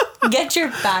 Get your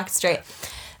back straight.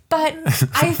 But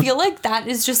I feel like that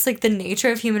is just, like, the nature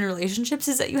of human relationships,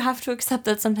 is that you have to accept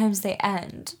that sometimes they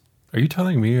end. Are you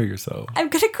telling me or yourself? I'm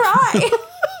gonna cry.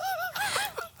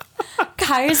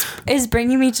 Kai is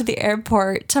bringing me to the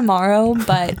airport tomorrow,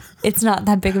 but it's not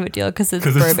that big of a deal because it's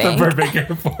Burbank. It's the Burbank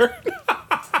airport.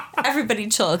 Everybody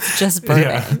chill. It's just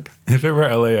Burbank. Yeah. If it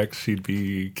were LAX, she'd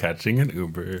be catching an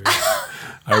Uber.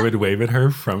 I would wave at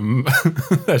her from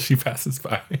as she passes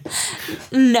by.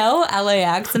 No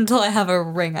LAX until I have a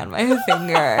ring on my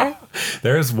finger.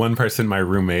 There is one person, my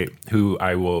roommate, who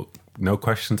I will, no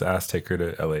questions asked, take her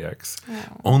to LAX. Oh.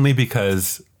 Only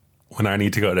because when I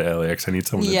need to go to LAX, I need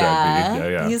someone to drive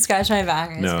me. Yeah. You scratch my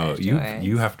back. No,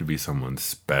 you have to be someone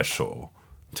special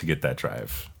to get that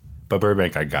drive. But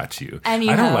Burbank, I got you. I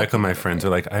don't like when my friends are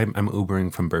like, I'm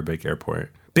Ubering from Burbank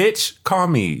Airport. Bitch, call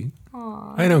me.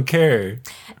 Aww. I don't care.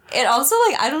 It also,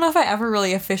 like, I don't know if I ever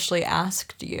really officially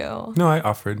asked you. No, I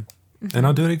offered. Mm-hmm. And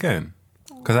I'll do it again.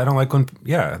 Because I don't like when,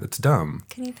 that's dumb.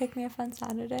 Can you pick me up on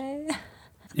Saturday?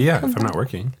 Yeah, if I'm not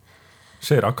working.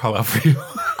 Shit, I'll call out for you.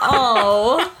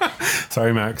 Oh.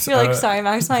 Sorry, Max. You're like, sorry,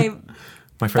 Max, my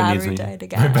friend battery needs me. died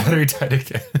again. My battery died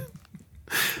again.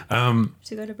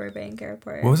 To go to Burbank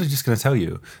Airport. What was I just going to tell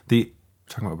you?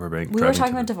 Talking about Burbank. We were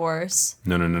talking about divorce.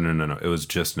 No. It was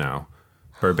just now.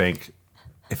 Burbank.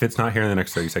 If it's not here in the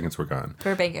next 30 seconds, we're gone.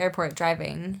 Burbank Airport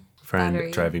driving. Friend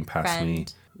battery, driving past friend. me.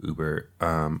 Uber.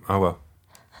 Oh, well.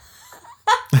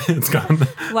 It's gone.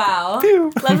 Wow.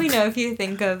 Pew. Let me know if you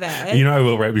think of it. You know I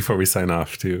will right before we sign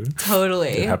off, too. Totally.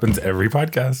 It happens every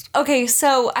podcast. Okay,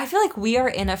 so I feel like we are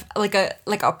in a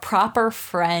proper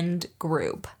friend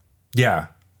group. Yeah.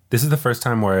 This is the first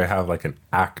time where I have like an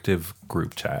active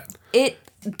group chat. It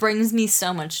brings me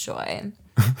so much joy.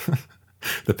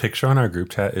 The picture on our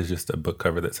group chat is just a book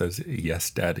cover that says,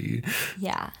 "Yes, Daddy."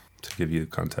 Yeah. To give you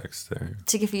context there.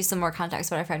 To give you some more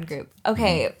context about our friend group.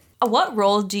 Okay, what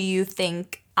role do you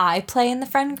think I play in the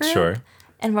friend group? Sure.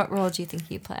 And what role do you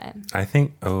think you play? I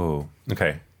think,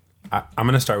 okay. I'm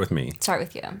going to start with me. Start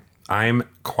with you. I'm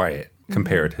quiet,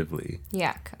 comparatively.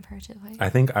 Yeah, comparatively. I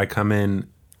think I come in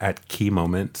at key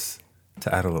moments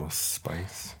to add a little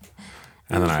spice.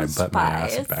 And then I butt my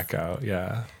ass back out.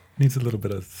 Yeah. Needs a little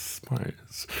bit of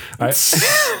spice.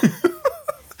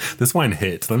 This wine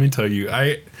hits. Let me tell you.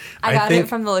 I got it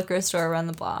from the liquor store around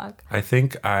the block. I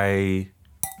think I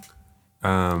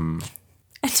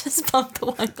just bumped the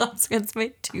wine glass against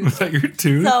my tooth. Was that your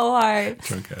tooth? So hard.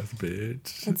 Drunk ass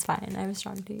bitch. It's fine. I have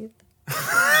strong teeth.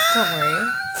 Don't worry.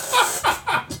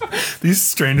 These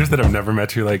strangers that I've never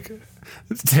met, you're like,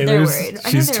 Taylor's,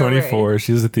 she's 24, worried.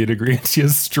 She has a theater degree, and she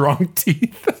has strong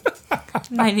teeth.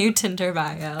 My new Tinder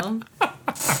bio.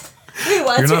 Wait,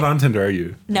 what? You're not on Tinder, are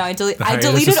you? No, I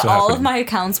deleted all of my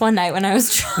accounts one night when I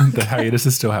was drunk. The hiatus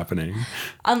is still happening.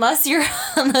 Unless you're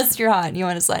hot and you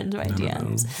want to slide into my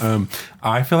DMs.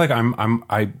 I feel like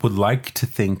I would like to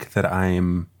think that I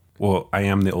am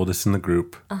the oldest in the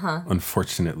group.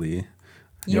 Unfortunately.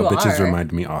 You bitches are.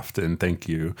 remind me often. Thank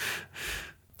you.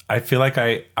 I feel like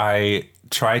I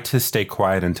try to stay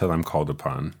quiet until I'm called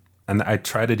upon. And I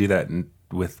try to do that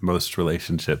with most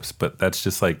relationships, but that's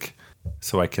just like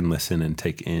so I can listen and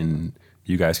take in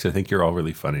you guys, because I think you're all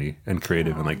really funny and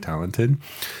creative and like talented.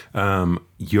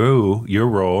 Your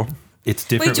role, it's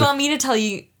different. Wait, do you want me to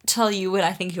tell you what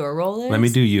I think your role is? Let me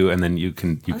do you, and then you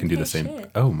can do the same.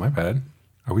 Shit. Oh, my bad.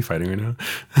 Are we fighting right now?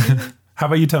 How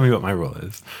about you tell me what my role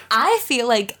is? I feel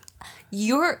like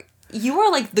you are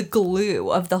like the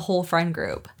glue of the whole friend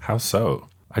group. How so?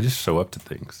 I just show up to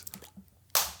things.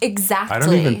 Exactly. I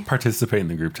don't even participate in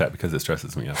the group chat because it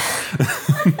stresses me out.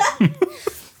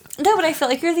 No, but I feel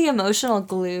like you're the emotional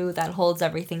glue that holds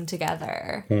everything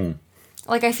together.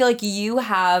 Like, I feel like you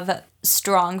have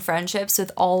strong friendships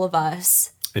with all of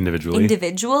us. Individually?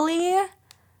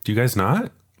 Do you guys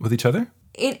not? With each other?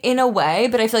 In a way,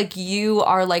 but I feel like you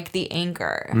are like the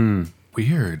anchor.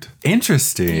 Weird.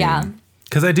 Interesting. Yeah.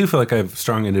 Because I do feel like I have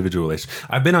strong individual relationships.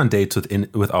 I've been on dates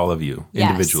with all of you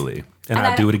individually. And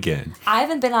I'll do it again. I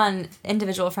haven't been on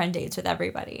individual friend dates with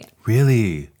everybody.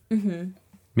 Really? Mm-hmm.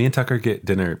 Me and Tucker get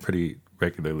dinner pretty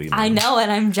regularly now. I know, and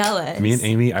I'm jealous. Me and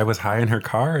Amy, I was high in her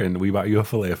car, and we bought you a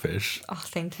fillet of fish. Oh,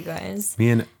 thank you guys. Me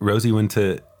and Rosie went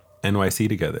to NYC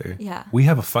together. Yeah. We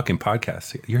have a fucking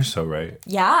podcast. You're so right.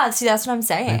 Yeah, see, that's what I'm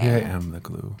saying. Maybe I am the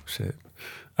glue. Shit.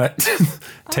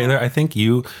 Taylor, I think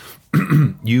you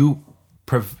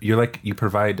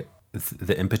provide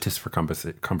the impetus for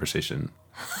conversation.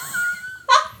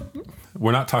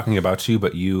 We're not talking about you,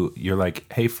 but you're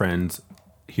like, hey friends,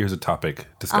 here's a topic,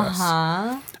 discuss.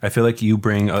 I feel like you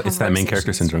bring it's that main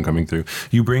character syndrome coming through.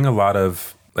 You bring a lot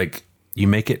of like, you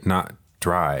make it not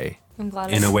dry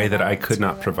in a way that I could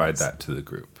not provide that to the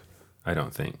group. I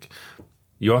don't think.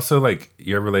 You also like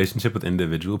your relationship with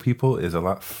individual people is a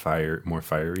lot more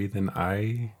fiery than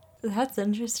I. That's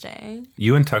interesting.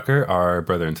 You and Tucker are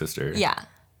brother and sister. Yeah.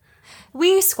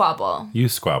 We squabble. You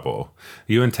squabble.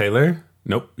 You and Taylor?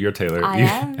 Nope, you're Taylor. I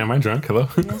am. Am I drunk? Hello?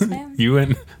 Yes, I am.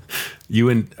 you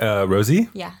and Rosie?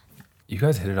 Yeah. You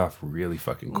guys hit it off really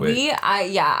fucking quick.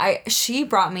 She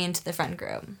brought me into the friend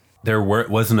group. There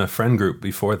wasn't a friend group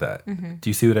before that. Mm-hmm. Do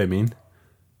you see what I mean?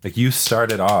 Like, you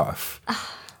started off.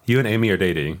 You and Amy are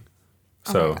dating.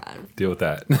 So, deal with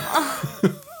that.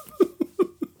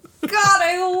 God,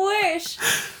 I wish.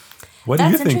 What do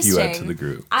you That's think you add to interesting. the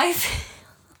group? I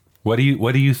What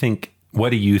do you think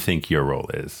your role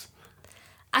is?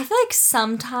 feel like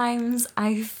sometimes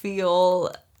I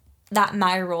feel that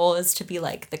my role is to be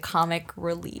like the comic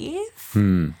relief.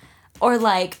 Or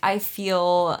like I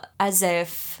feel as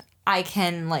if I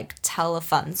can like tell a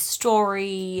fun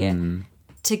story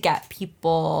to get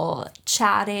people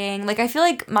chatting. Like I feel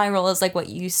like my role is like what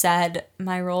you said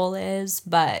my role is,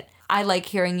 but I like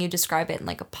hearing you describe it in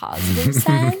like a positive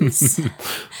sense.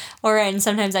 And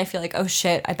sometimes I feel like, oh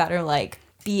shit, I better like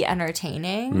be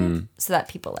entertaining so that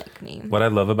people like me. What I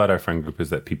love about our friend group is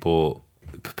that people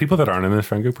that aren't in this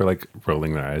friend group are like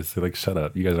rolling their eyes. They're like, shut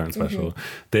up, you guys aren't special.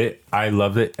 I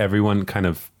love that everyone kind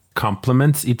of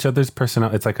complements each other's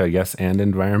personality. It's like a yes and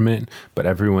environment, but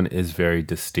everyone is very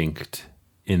distinct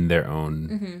in their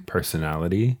own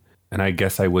personality. And I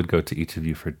guess I would go to each of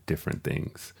you for different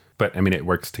things. But I mean, it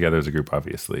works together as a group,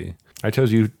 obviously. I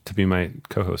chose you to be my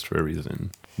co-host for a reason.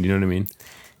 You know what I mean?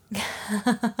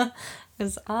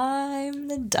 Because I'm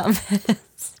the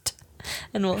dumbest.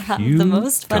 And we'll have the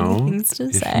most fun things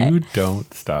to say. If you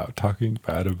don't stop talking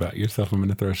bad about yourself, I'm going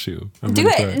to throw a shoe. Do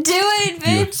it,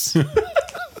 bitch.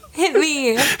 Hit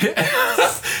me.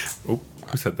 Oh,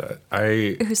 who said that?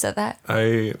 Who said that?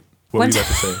 What were you about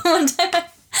to say? One time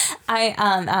I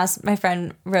asked my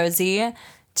friend Rosie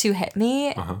to hit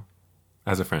me.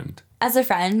 As a friend.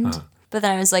 But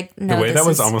then I was like, no. The way that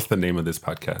was almost the name of this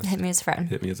podcast. Hit me as a friend.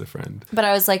 Hit me as a friend. But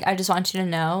I was like, I just want you to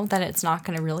know that it's not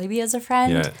going to really be as a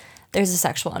friend. Yeah. There's a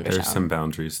sexual undertone. There's some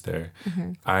boundaries there.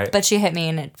 But she hit me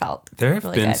and it felt There have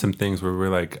really been good. some things where we're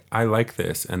like, I like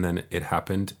this. And then it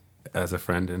happened as a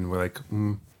friend. And we're like,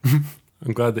 I'm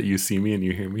glad that you see me and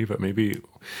you hear me. But maybe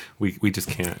we just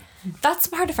can't. That's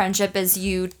part of friendship is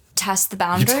you test the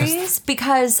boundaries.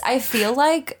 Because I feel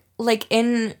like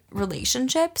in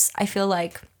relationships, I feel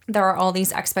like there are all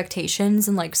these expectations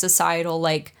and like societal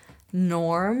like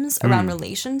norms around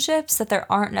relationships that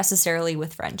there aren't necessarily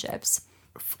with friendships.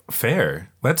 Fair.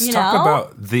 Let's talk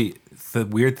about the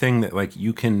weird thing that like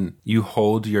you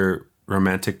hold your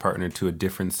romantic partner to a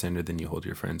different standard than you hold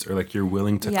your friends, or like you're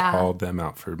willing to call them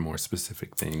out for more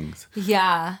specific things.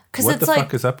 Yeah, because what it's the like,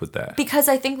 fuck is up with that? Because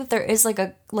I think that there is like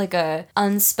a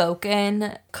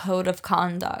unspoken code of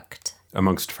conduct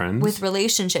amongst friends with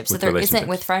relationships that there isn't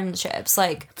with friendships.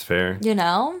 Like it's fair. You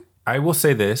know. I will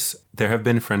say this: there have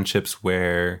been friendships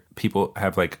where people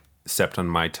have like stepped on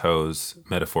my toes,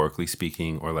 metaphorically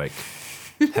speaking, or like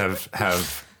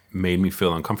have made me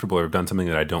feel uncomfortable or have done something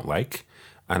that I don't like.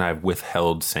 And I've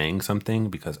withheld saying something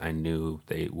because I knew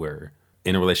they were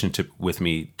in a relationship with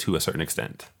me to a certain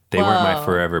extent. They weren't my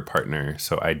forever partner,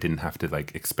 so I didn't have to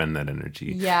like expend that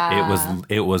energy. Yeah.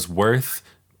 It was worth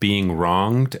being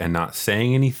wronged and not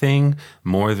saying anything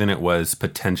more than it was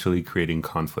potentially creating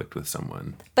conflict with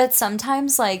someone. But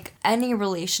sometimes like any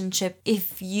relationship,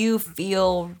 if you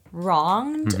feel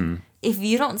wronged, if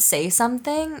you don't say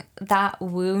something, that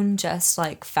wound just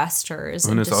like festers.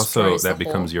 And it's also destroys that the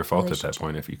becomes whole your fault at that relationship.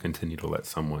 point if you continue to let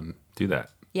someone do that.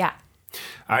 Yeah.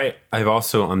 I've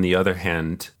also, on the other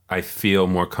hand, I feel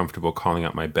more comfortable calling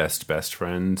out my best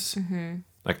friends.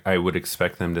 Like I would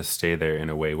expect them to stay there in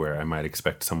a way where I might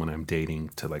expect someone I'm dating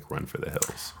to like run for the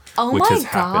hills. Oh which my has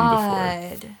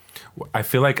happened God. before. I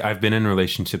feel like I've been in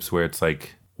relationships where it's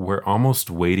like we're almost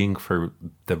waiting for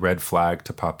the red flag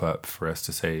to pop up for us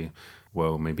to say,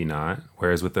 whoa, maybe not.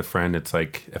 Whereas with a friend, it's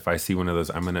like if I see one of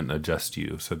those, I'm going to adjust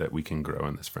you so that we can grow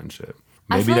in this friendship.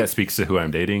 Maybe that speaks to who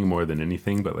I'm dating more than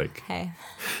anything, but like... Hey.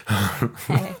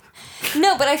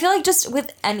 No, but I feel like just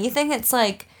with anything, it's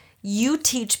like you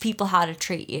teach people how to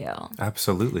treat you.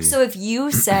 Absolutely. So if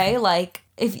you say like,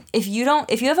 if you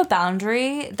have a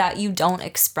boundary that you don't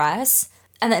express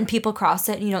and then people cross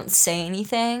it and you don't say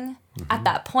anything, at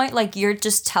that point, like you're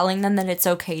just telling them that it's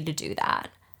okay to do that.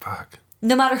 Fuck.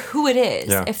 No matter who it is,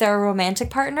 Yeah. if they're a romantic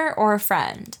partner or a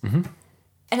friend.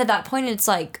 And at that point, it's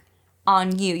like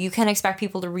on you. You can expect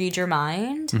people to read your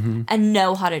mind and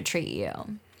know how to treat you.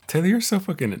 Taylor, you're so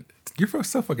fucking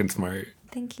smart.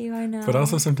 Thank you, I know. But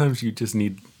also sometimes you just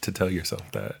need to tell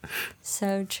yourself that.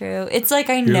 So true. It's like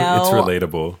I know. It's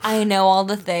relatable. I know all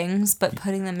the things, but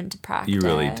putting them into practice. You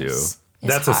really do. is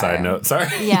That's a side hard. note. Sorry.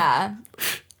 Yeah.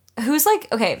 Who's like,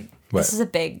 okay, What? this is a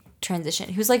big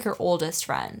transition. Who's like your oldest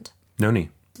friend? Noni.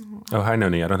 Oh, hi,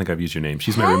 Noni. I don't think I've used your name.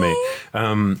 She's my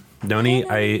roommate.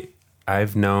 Noni,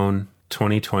 I've known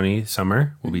 2020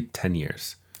 summer will be 10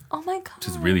 years. Oh my God. Which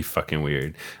is really fucking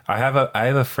weird. I have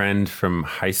a friend from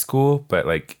high school, but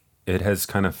like it has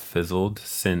kind of fizzled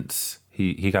since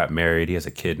he got married. He has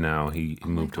a kid now. He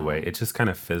moved away. It just kind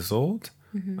of fizzled.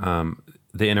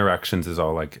 The interactions is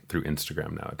all like through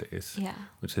Instagram nowadays. Yeah.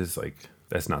 Which is like,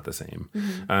 that's not the same.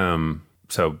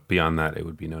 So beyond that, it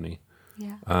would be Noni.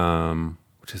 Yeah.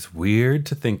 Which is weird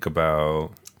to think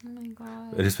about. Oh my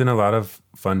God. There's been a lot of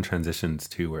fun transitions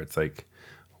too, where it's like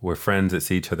we're friends that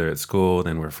see each other at school,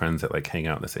 then we're friends that like hang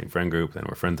out in the same friend group, then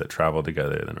we're friends that travel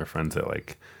together, then we're friends that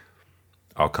like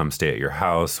I'll come stay at your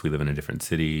house. We live in a different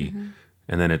city.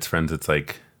 And then it's friends that's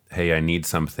like, hey, I need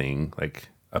something, like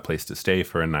a place to stay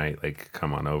for a night, like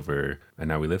come on over. And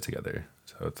now we live together.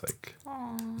 So it's like,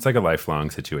 it's like a lifelong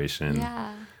situation.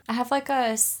 Yeah. I have like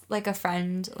a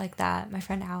friend like that, my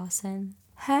friend Allison.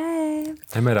 Hey.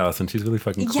 I met Allison. She's really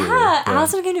fucking cool. Yeah,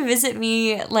 Allison came to visit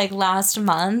me like last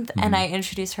month, and I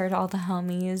introduced her to all the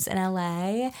homies in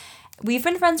LA. We've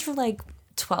been friends for like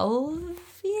 12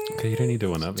 years. Okay, you don't need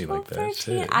to one-up me like that.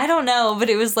 Shit. I don't know,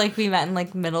 but it was like we met in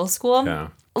like middle school. Yeah.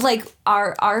 Like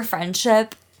our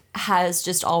friendship has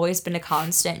just always been a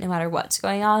constant no matter what's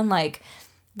going on. Like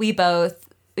we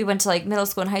went to like middle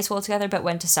school and high school together, but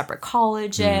went to separate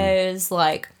colleges.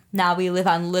 Like now we live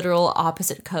on literal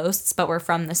opposite coasts, but we're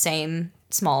from the same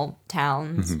small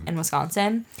towns in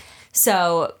Wisconsin.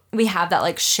 So we have that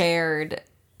like shared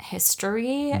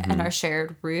history and our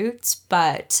shared roots,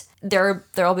 but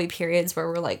there'll be periods where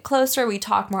we're like closer, we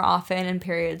talk more often, and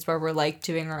periods where we're like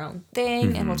doing our own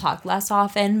thing and we'll talk less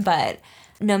often. But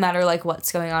no matter like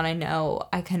what's going on, I know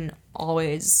I can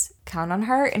always count on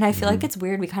her. And I feel like it's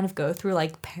weird, we kind of go through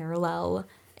like parallel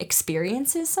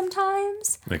experiences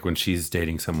sometimes. Like when she's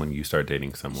dating someone, you start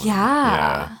dating someone.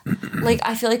 Yeah. Like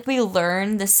I feel like we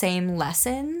learn the same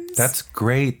lessons. That's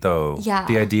great though. Yeah.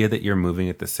 The idea that you're moving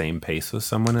at the same pace with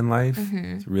someone in life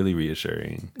is really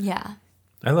reassuring. Yeah.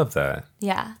 I love that.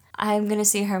 Yeah. I'm going to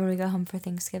see her when we go home for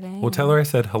Thanksgiving. Well, tell her I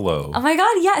said hello. Oh my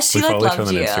God, yeah. She We like follow each loved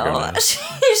other on you. Instagram now.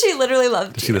 She literally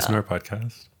loved Does you. she listen to our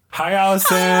podcast? Hi,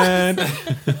 Allison.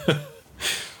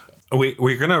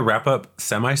 We're going to wrap up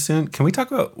semi soon. Can we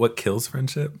talk about what kills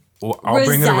friendship? Well, I'll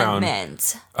bring it around.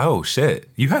 Resentment. Oh, shit.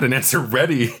 You had an answer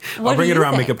ready. I'll bring it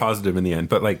around, make it positive in the end.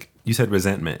 But like you said,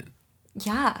 resentment.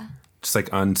 Yeah. Just like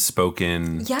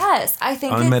unspoken, Yes. I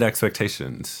think unmet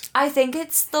expectations. I think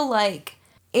it's the like,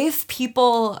 if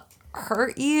people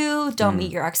hurt you, don't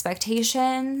meet your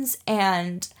expectations,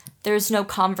 and there's no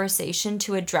conversation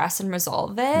to address and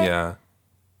resolve it. Yeah.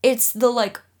 It's the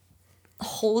like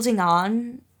holding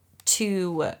on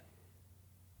to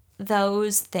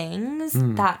those things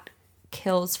that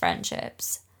kills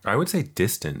friendships. I would say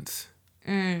distance.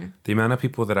 The amount of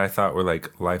people that I thought were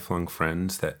like lifelong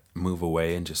friends that move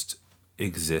away and just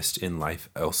exist in life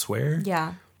elsewhere.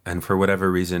 Yeah. And for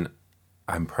whatever reason,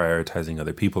 I'm prioritizing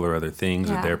other people or other things,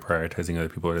 or they're prioritizing other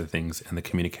people or other things, and the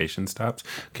communication stops.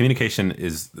 Communication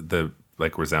is the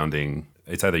like resounding,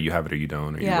 it's either you have it or you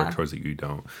don't, or you work towards it or you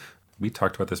don't. We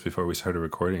talked about this before we started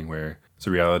recording, where it's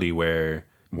a reality where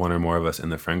one or more of us in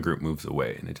the friend group moves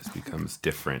away and it just becomes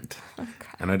different.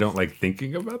 And I don't like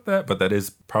thinking about that, but that is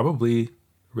probably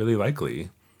really likely.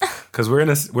 Because we're in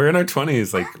our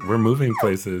 20s, like we're moving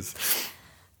places.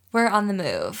 We're on the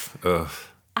move. Ugh.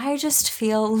 I just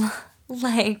feel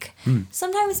like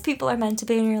sometimes people are meant to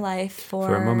be in your life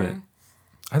for a moment.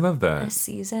 I love a that.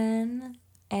 season,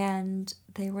 and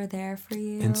they were there for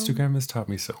you. Instagram has taught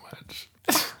me so much.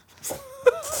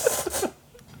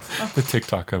 The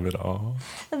TikTok of it all.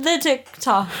 The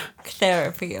TikTok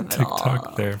therapy of it all.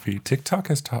 TikTok therapy. TikTok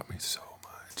has taught me so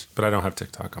much. But I don't have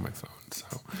TikTok on my phone,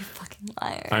 so. You fucking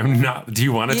liar. I'm not. Do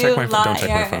you want to check my phone? Don't check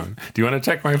my phone. Do you want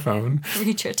to check my phone?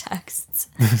 Read your texts.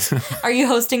 Are you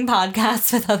hosting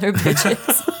podcasts with other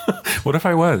bitches? What if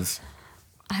I was?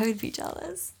 I would be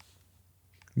jealous.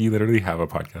 You literally have a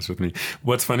podcast with me.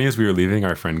 What's funny is we were leaving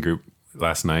our friend group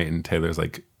last night, and Taylor's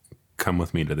like, come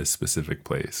with me to this specific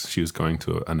place. She was going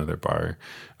to another bar.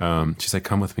 She's like,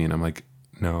 come with me. And I'm like,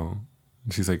 no.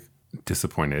 And she's like,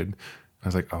 disappointed. I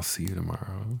was like, I'll see you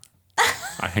tomorrow.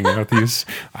 I hang out with you.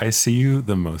 I see you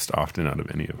the most often out of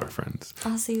any of our friends.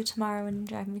 I'll see you tomorrow when you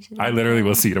drive me to the I literally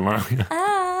will see you tomorrow.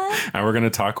 And we're going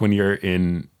to talk when you're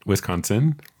in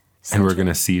Wisconsin. And we're going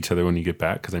to see each other when you get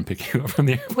back because I'm picking you up from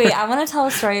the airport. Wait, I want to tell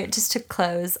a story just to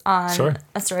close on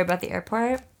a story about the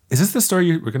airport. Is this the story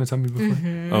you were going to tell me before?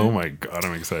 Mm-hmm. Oh my God,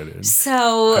 I'm excited.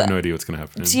 So, I have no idea what's going to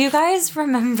happen. Do you guys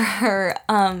remember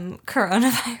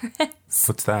coronavirus?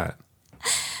 What's that?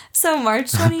 So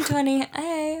March 2020,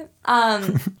 hey.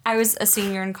 I was a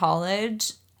senior in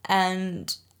college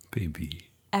and Baby.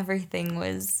 everything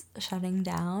was shutting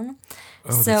down.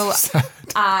 Oh, So that's sad.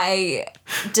 I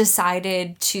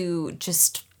decided to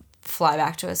just fly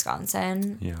back to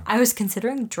Wisconsin. Yeah. I was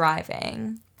considering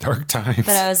driving, Dark times.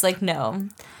 but I was like, no.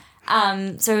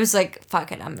 So I was like,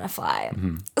 fuck it, I'm gonna fly.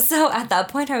 So at that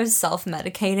point, I was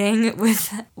self-medicating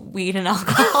with weed and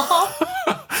alcohol.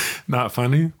 Not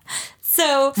funny.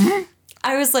 So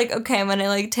I was like, okay, I'm gonna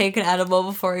like take an edible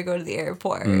before we go to the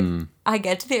airport. I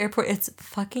get to the airport, it's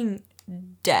fucking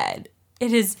dead.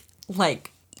 It is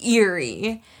like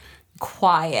eerie,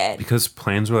 quiet. Because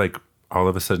planes were like all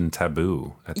of a sudden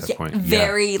taboo at that point.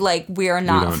 Very like we are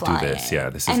not don't do flying. this. Yeah,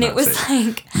 this is and not it was safe.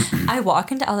 like I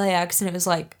walk into LAX and it was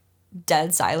like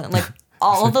dead silent. Like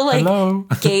all the like Hello.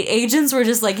 gate agents were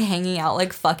just like hanging out,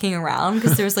 like fucking around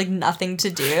because there was like nothing to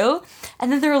do.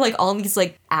 And then there were like all these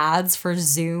like ads for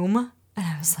Zoom, and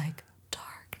I was like,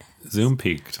 darkness. Zoom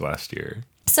peaked last year.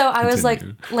 So I was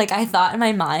Continued. like I thought in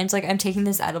my mind, like I'm taking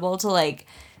this edible to like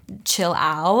chill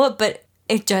out, but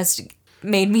it just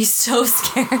made me so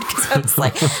scared because I was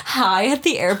like high at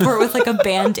the airport with like a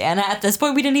bandana. At this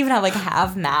point, we didn't even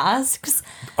have masks.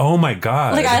 Oh my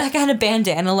God. Like I had a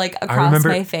bandana like across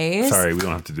my face. Sorry, we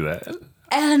don't have to do that.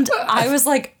 And I was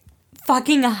like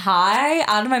fucking high,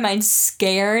 out of my mind,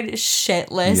 scared,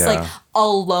 shitless, Yeah. like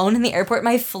alone in the airport.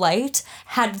 My flight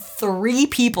had 3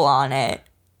 people on it.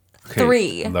 Okay,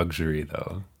 3. Luxury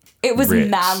though. It was Rich.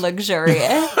 mad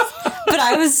luxurious. But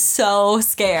I was so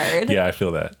scared. Yeah, I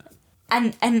feel that.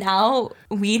 And now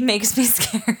weed makes me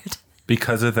scared.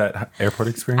 Because of that airport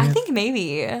experience? I think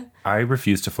maybe. I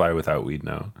refuse to fly without weed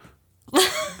now.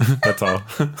 That's all.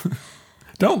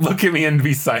 Don't look at me and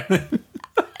be silent.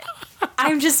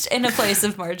 I'm just in a place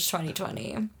of March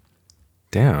 2020.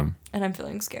 Damn. And I'm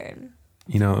feeling scared.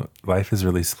 You know, life is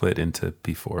really split into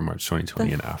before March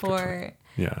 2020 and after. For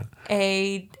Yeah.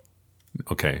 a...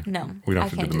 Okay. No, We don't I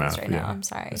have to can't do the do this math. right now. I'm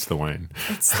sorry. It's the wine.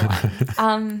 It's the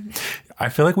one. I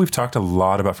feel like we've talked a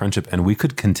lot about friendship and we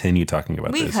could continue talking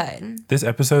about We this. could. This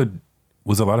episode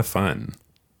was a lot of fun.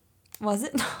 Was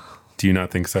it? Do you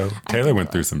not think so? Taylor think went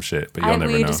it through was. some shit, but you'll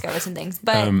never We know. discovered some things.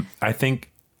 But I think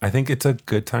it's a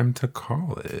good time to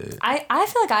call it. I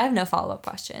feel like I have no follow-up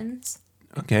questions.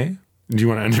 Okay. Do you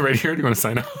want to end it right here? Or do you want to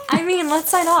sign off? I mean,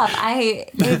 let's sign off.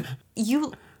 If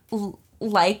you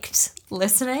liked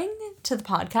listening to the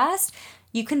podcast,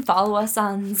 you can follow us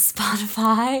on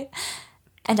Spotify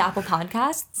and Apple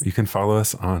Podcasts. You can follow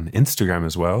us on Instagram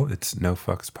as well. It's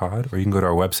NoFucksPod. Or you can go to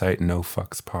our website,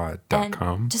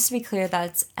 nofuckspod.com. And just to be clear,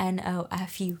 that's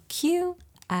NOFUQS.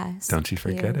 Don't you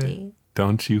forget it.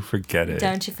 Don't you forget it.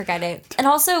 Don't you forget it. And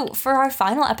also, for our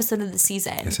final episode of the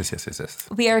season, Yes.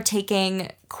 we are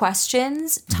taking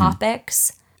questions,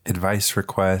 topics. Advice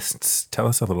requests. Tell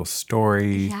us a little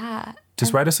story. Yeah.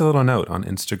 Just write us a little note on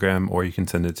Instagram, or you can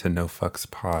send it to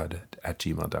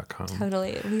nofuckspod@gmail.com.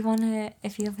 Totally. We want to,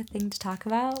 if you have a thing to talk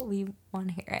about, we want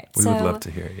to hear it. We would love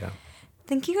to hear it, yeah.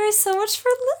 Thank you guys so much for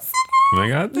listening. Oh my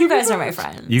God. You guys are my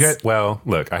friends. You guys, well,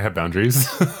 look, I have boundaries.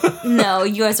 No,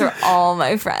 you guys are all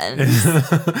my friends.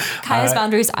 Kai has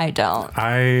boundaries, I don't.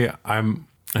 I'm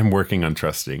working on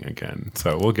trusting again,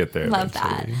 so we'll get there. Love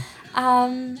eventually.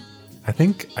 that. I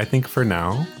think for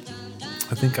now,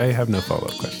 I have no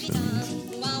follow-up questions.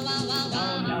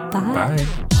 Bye. Bye.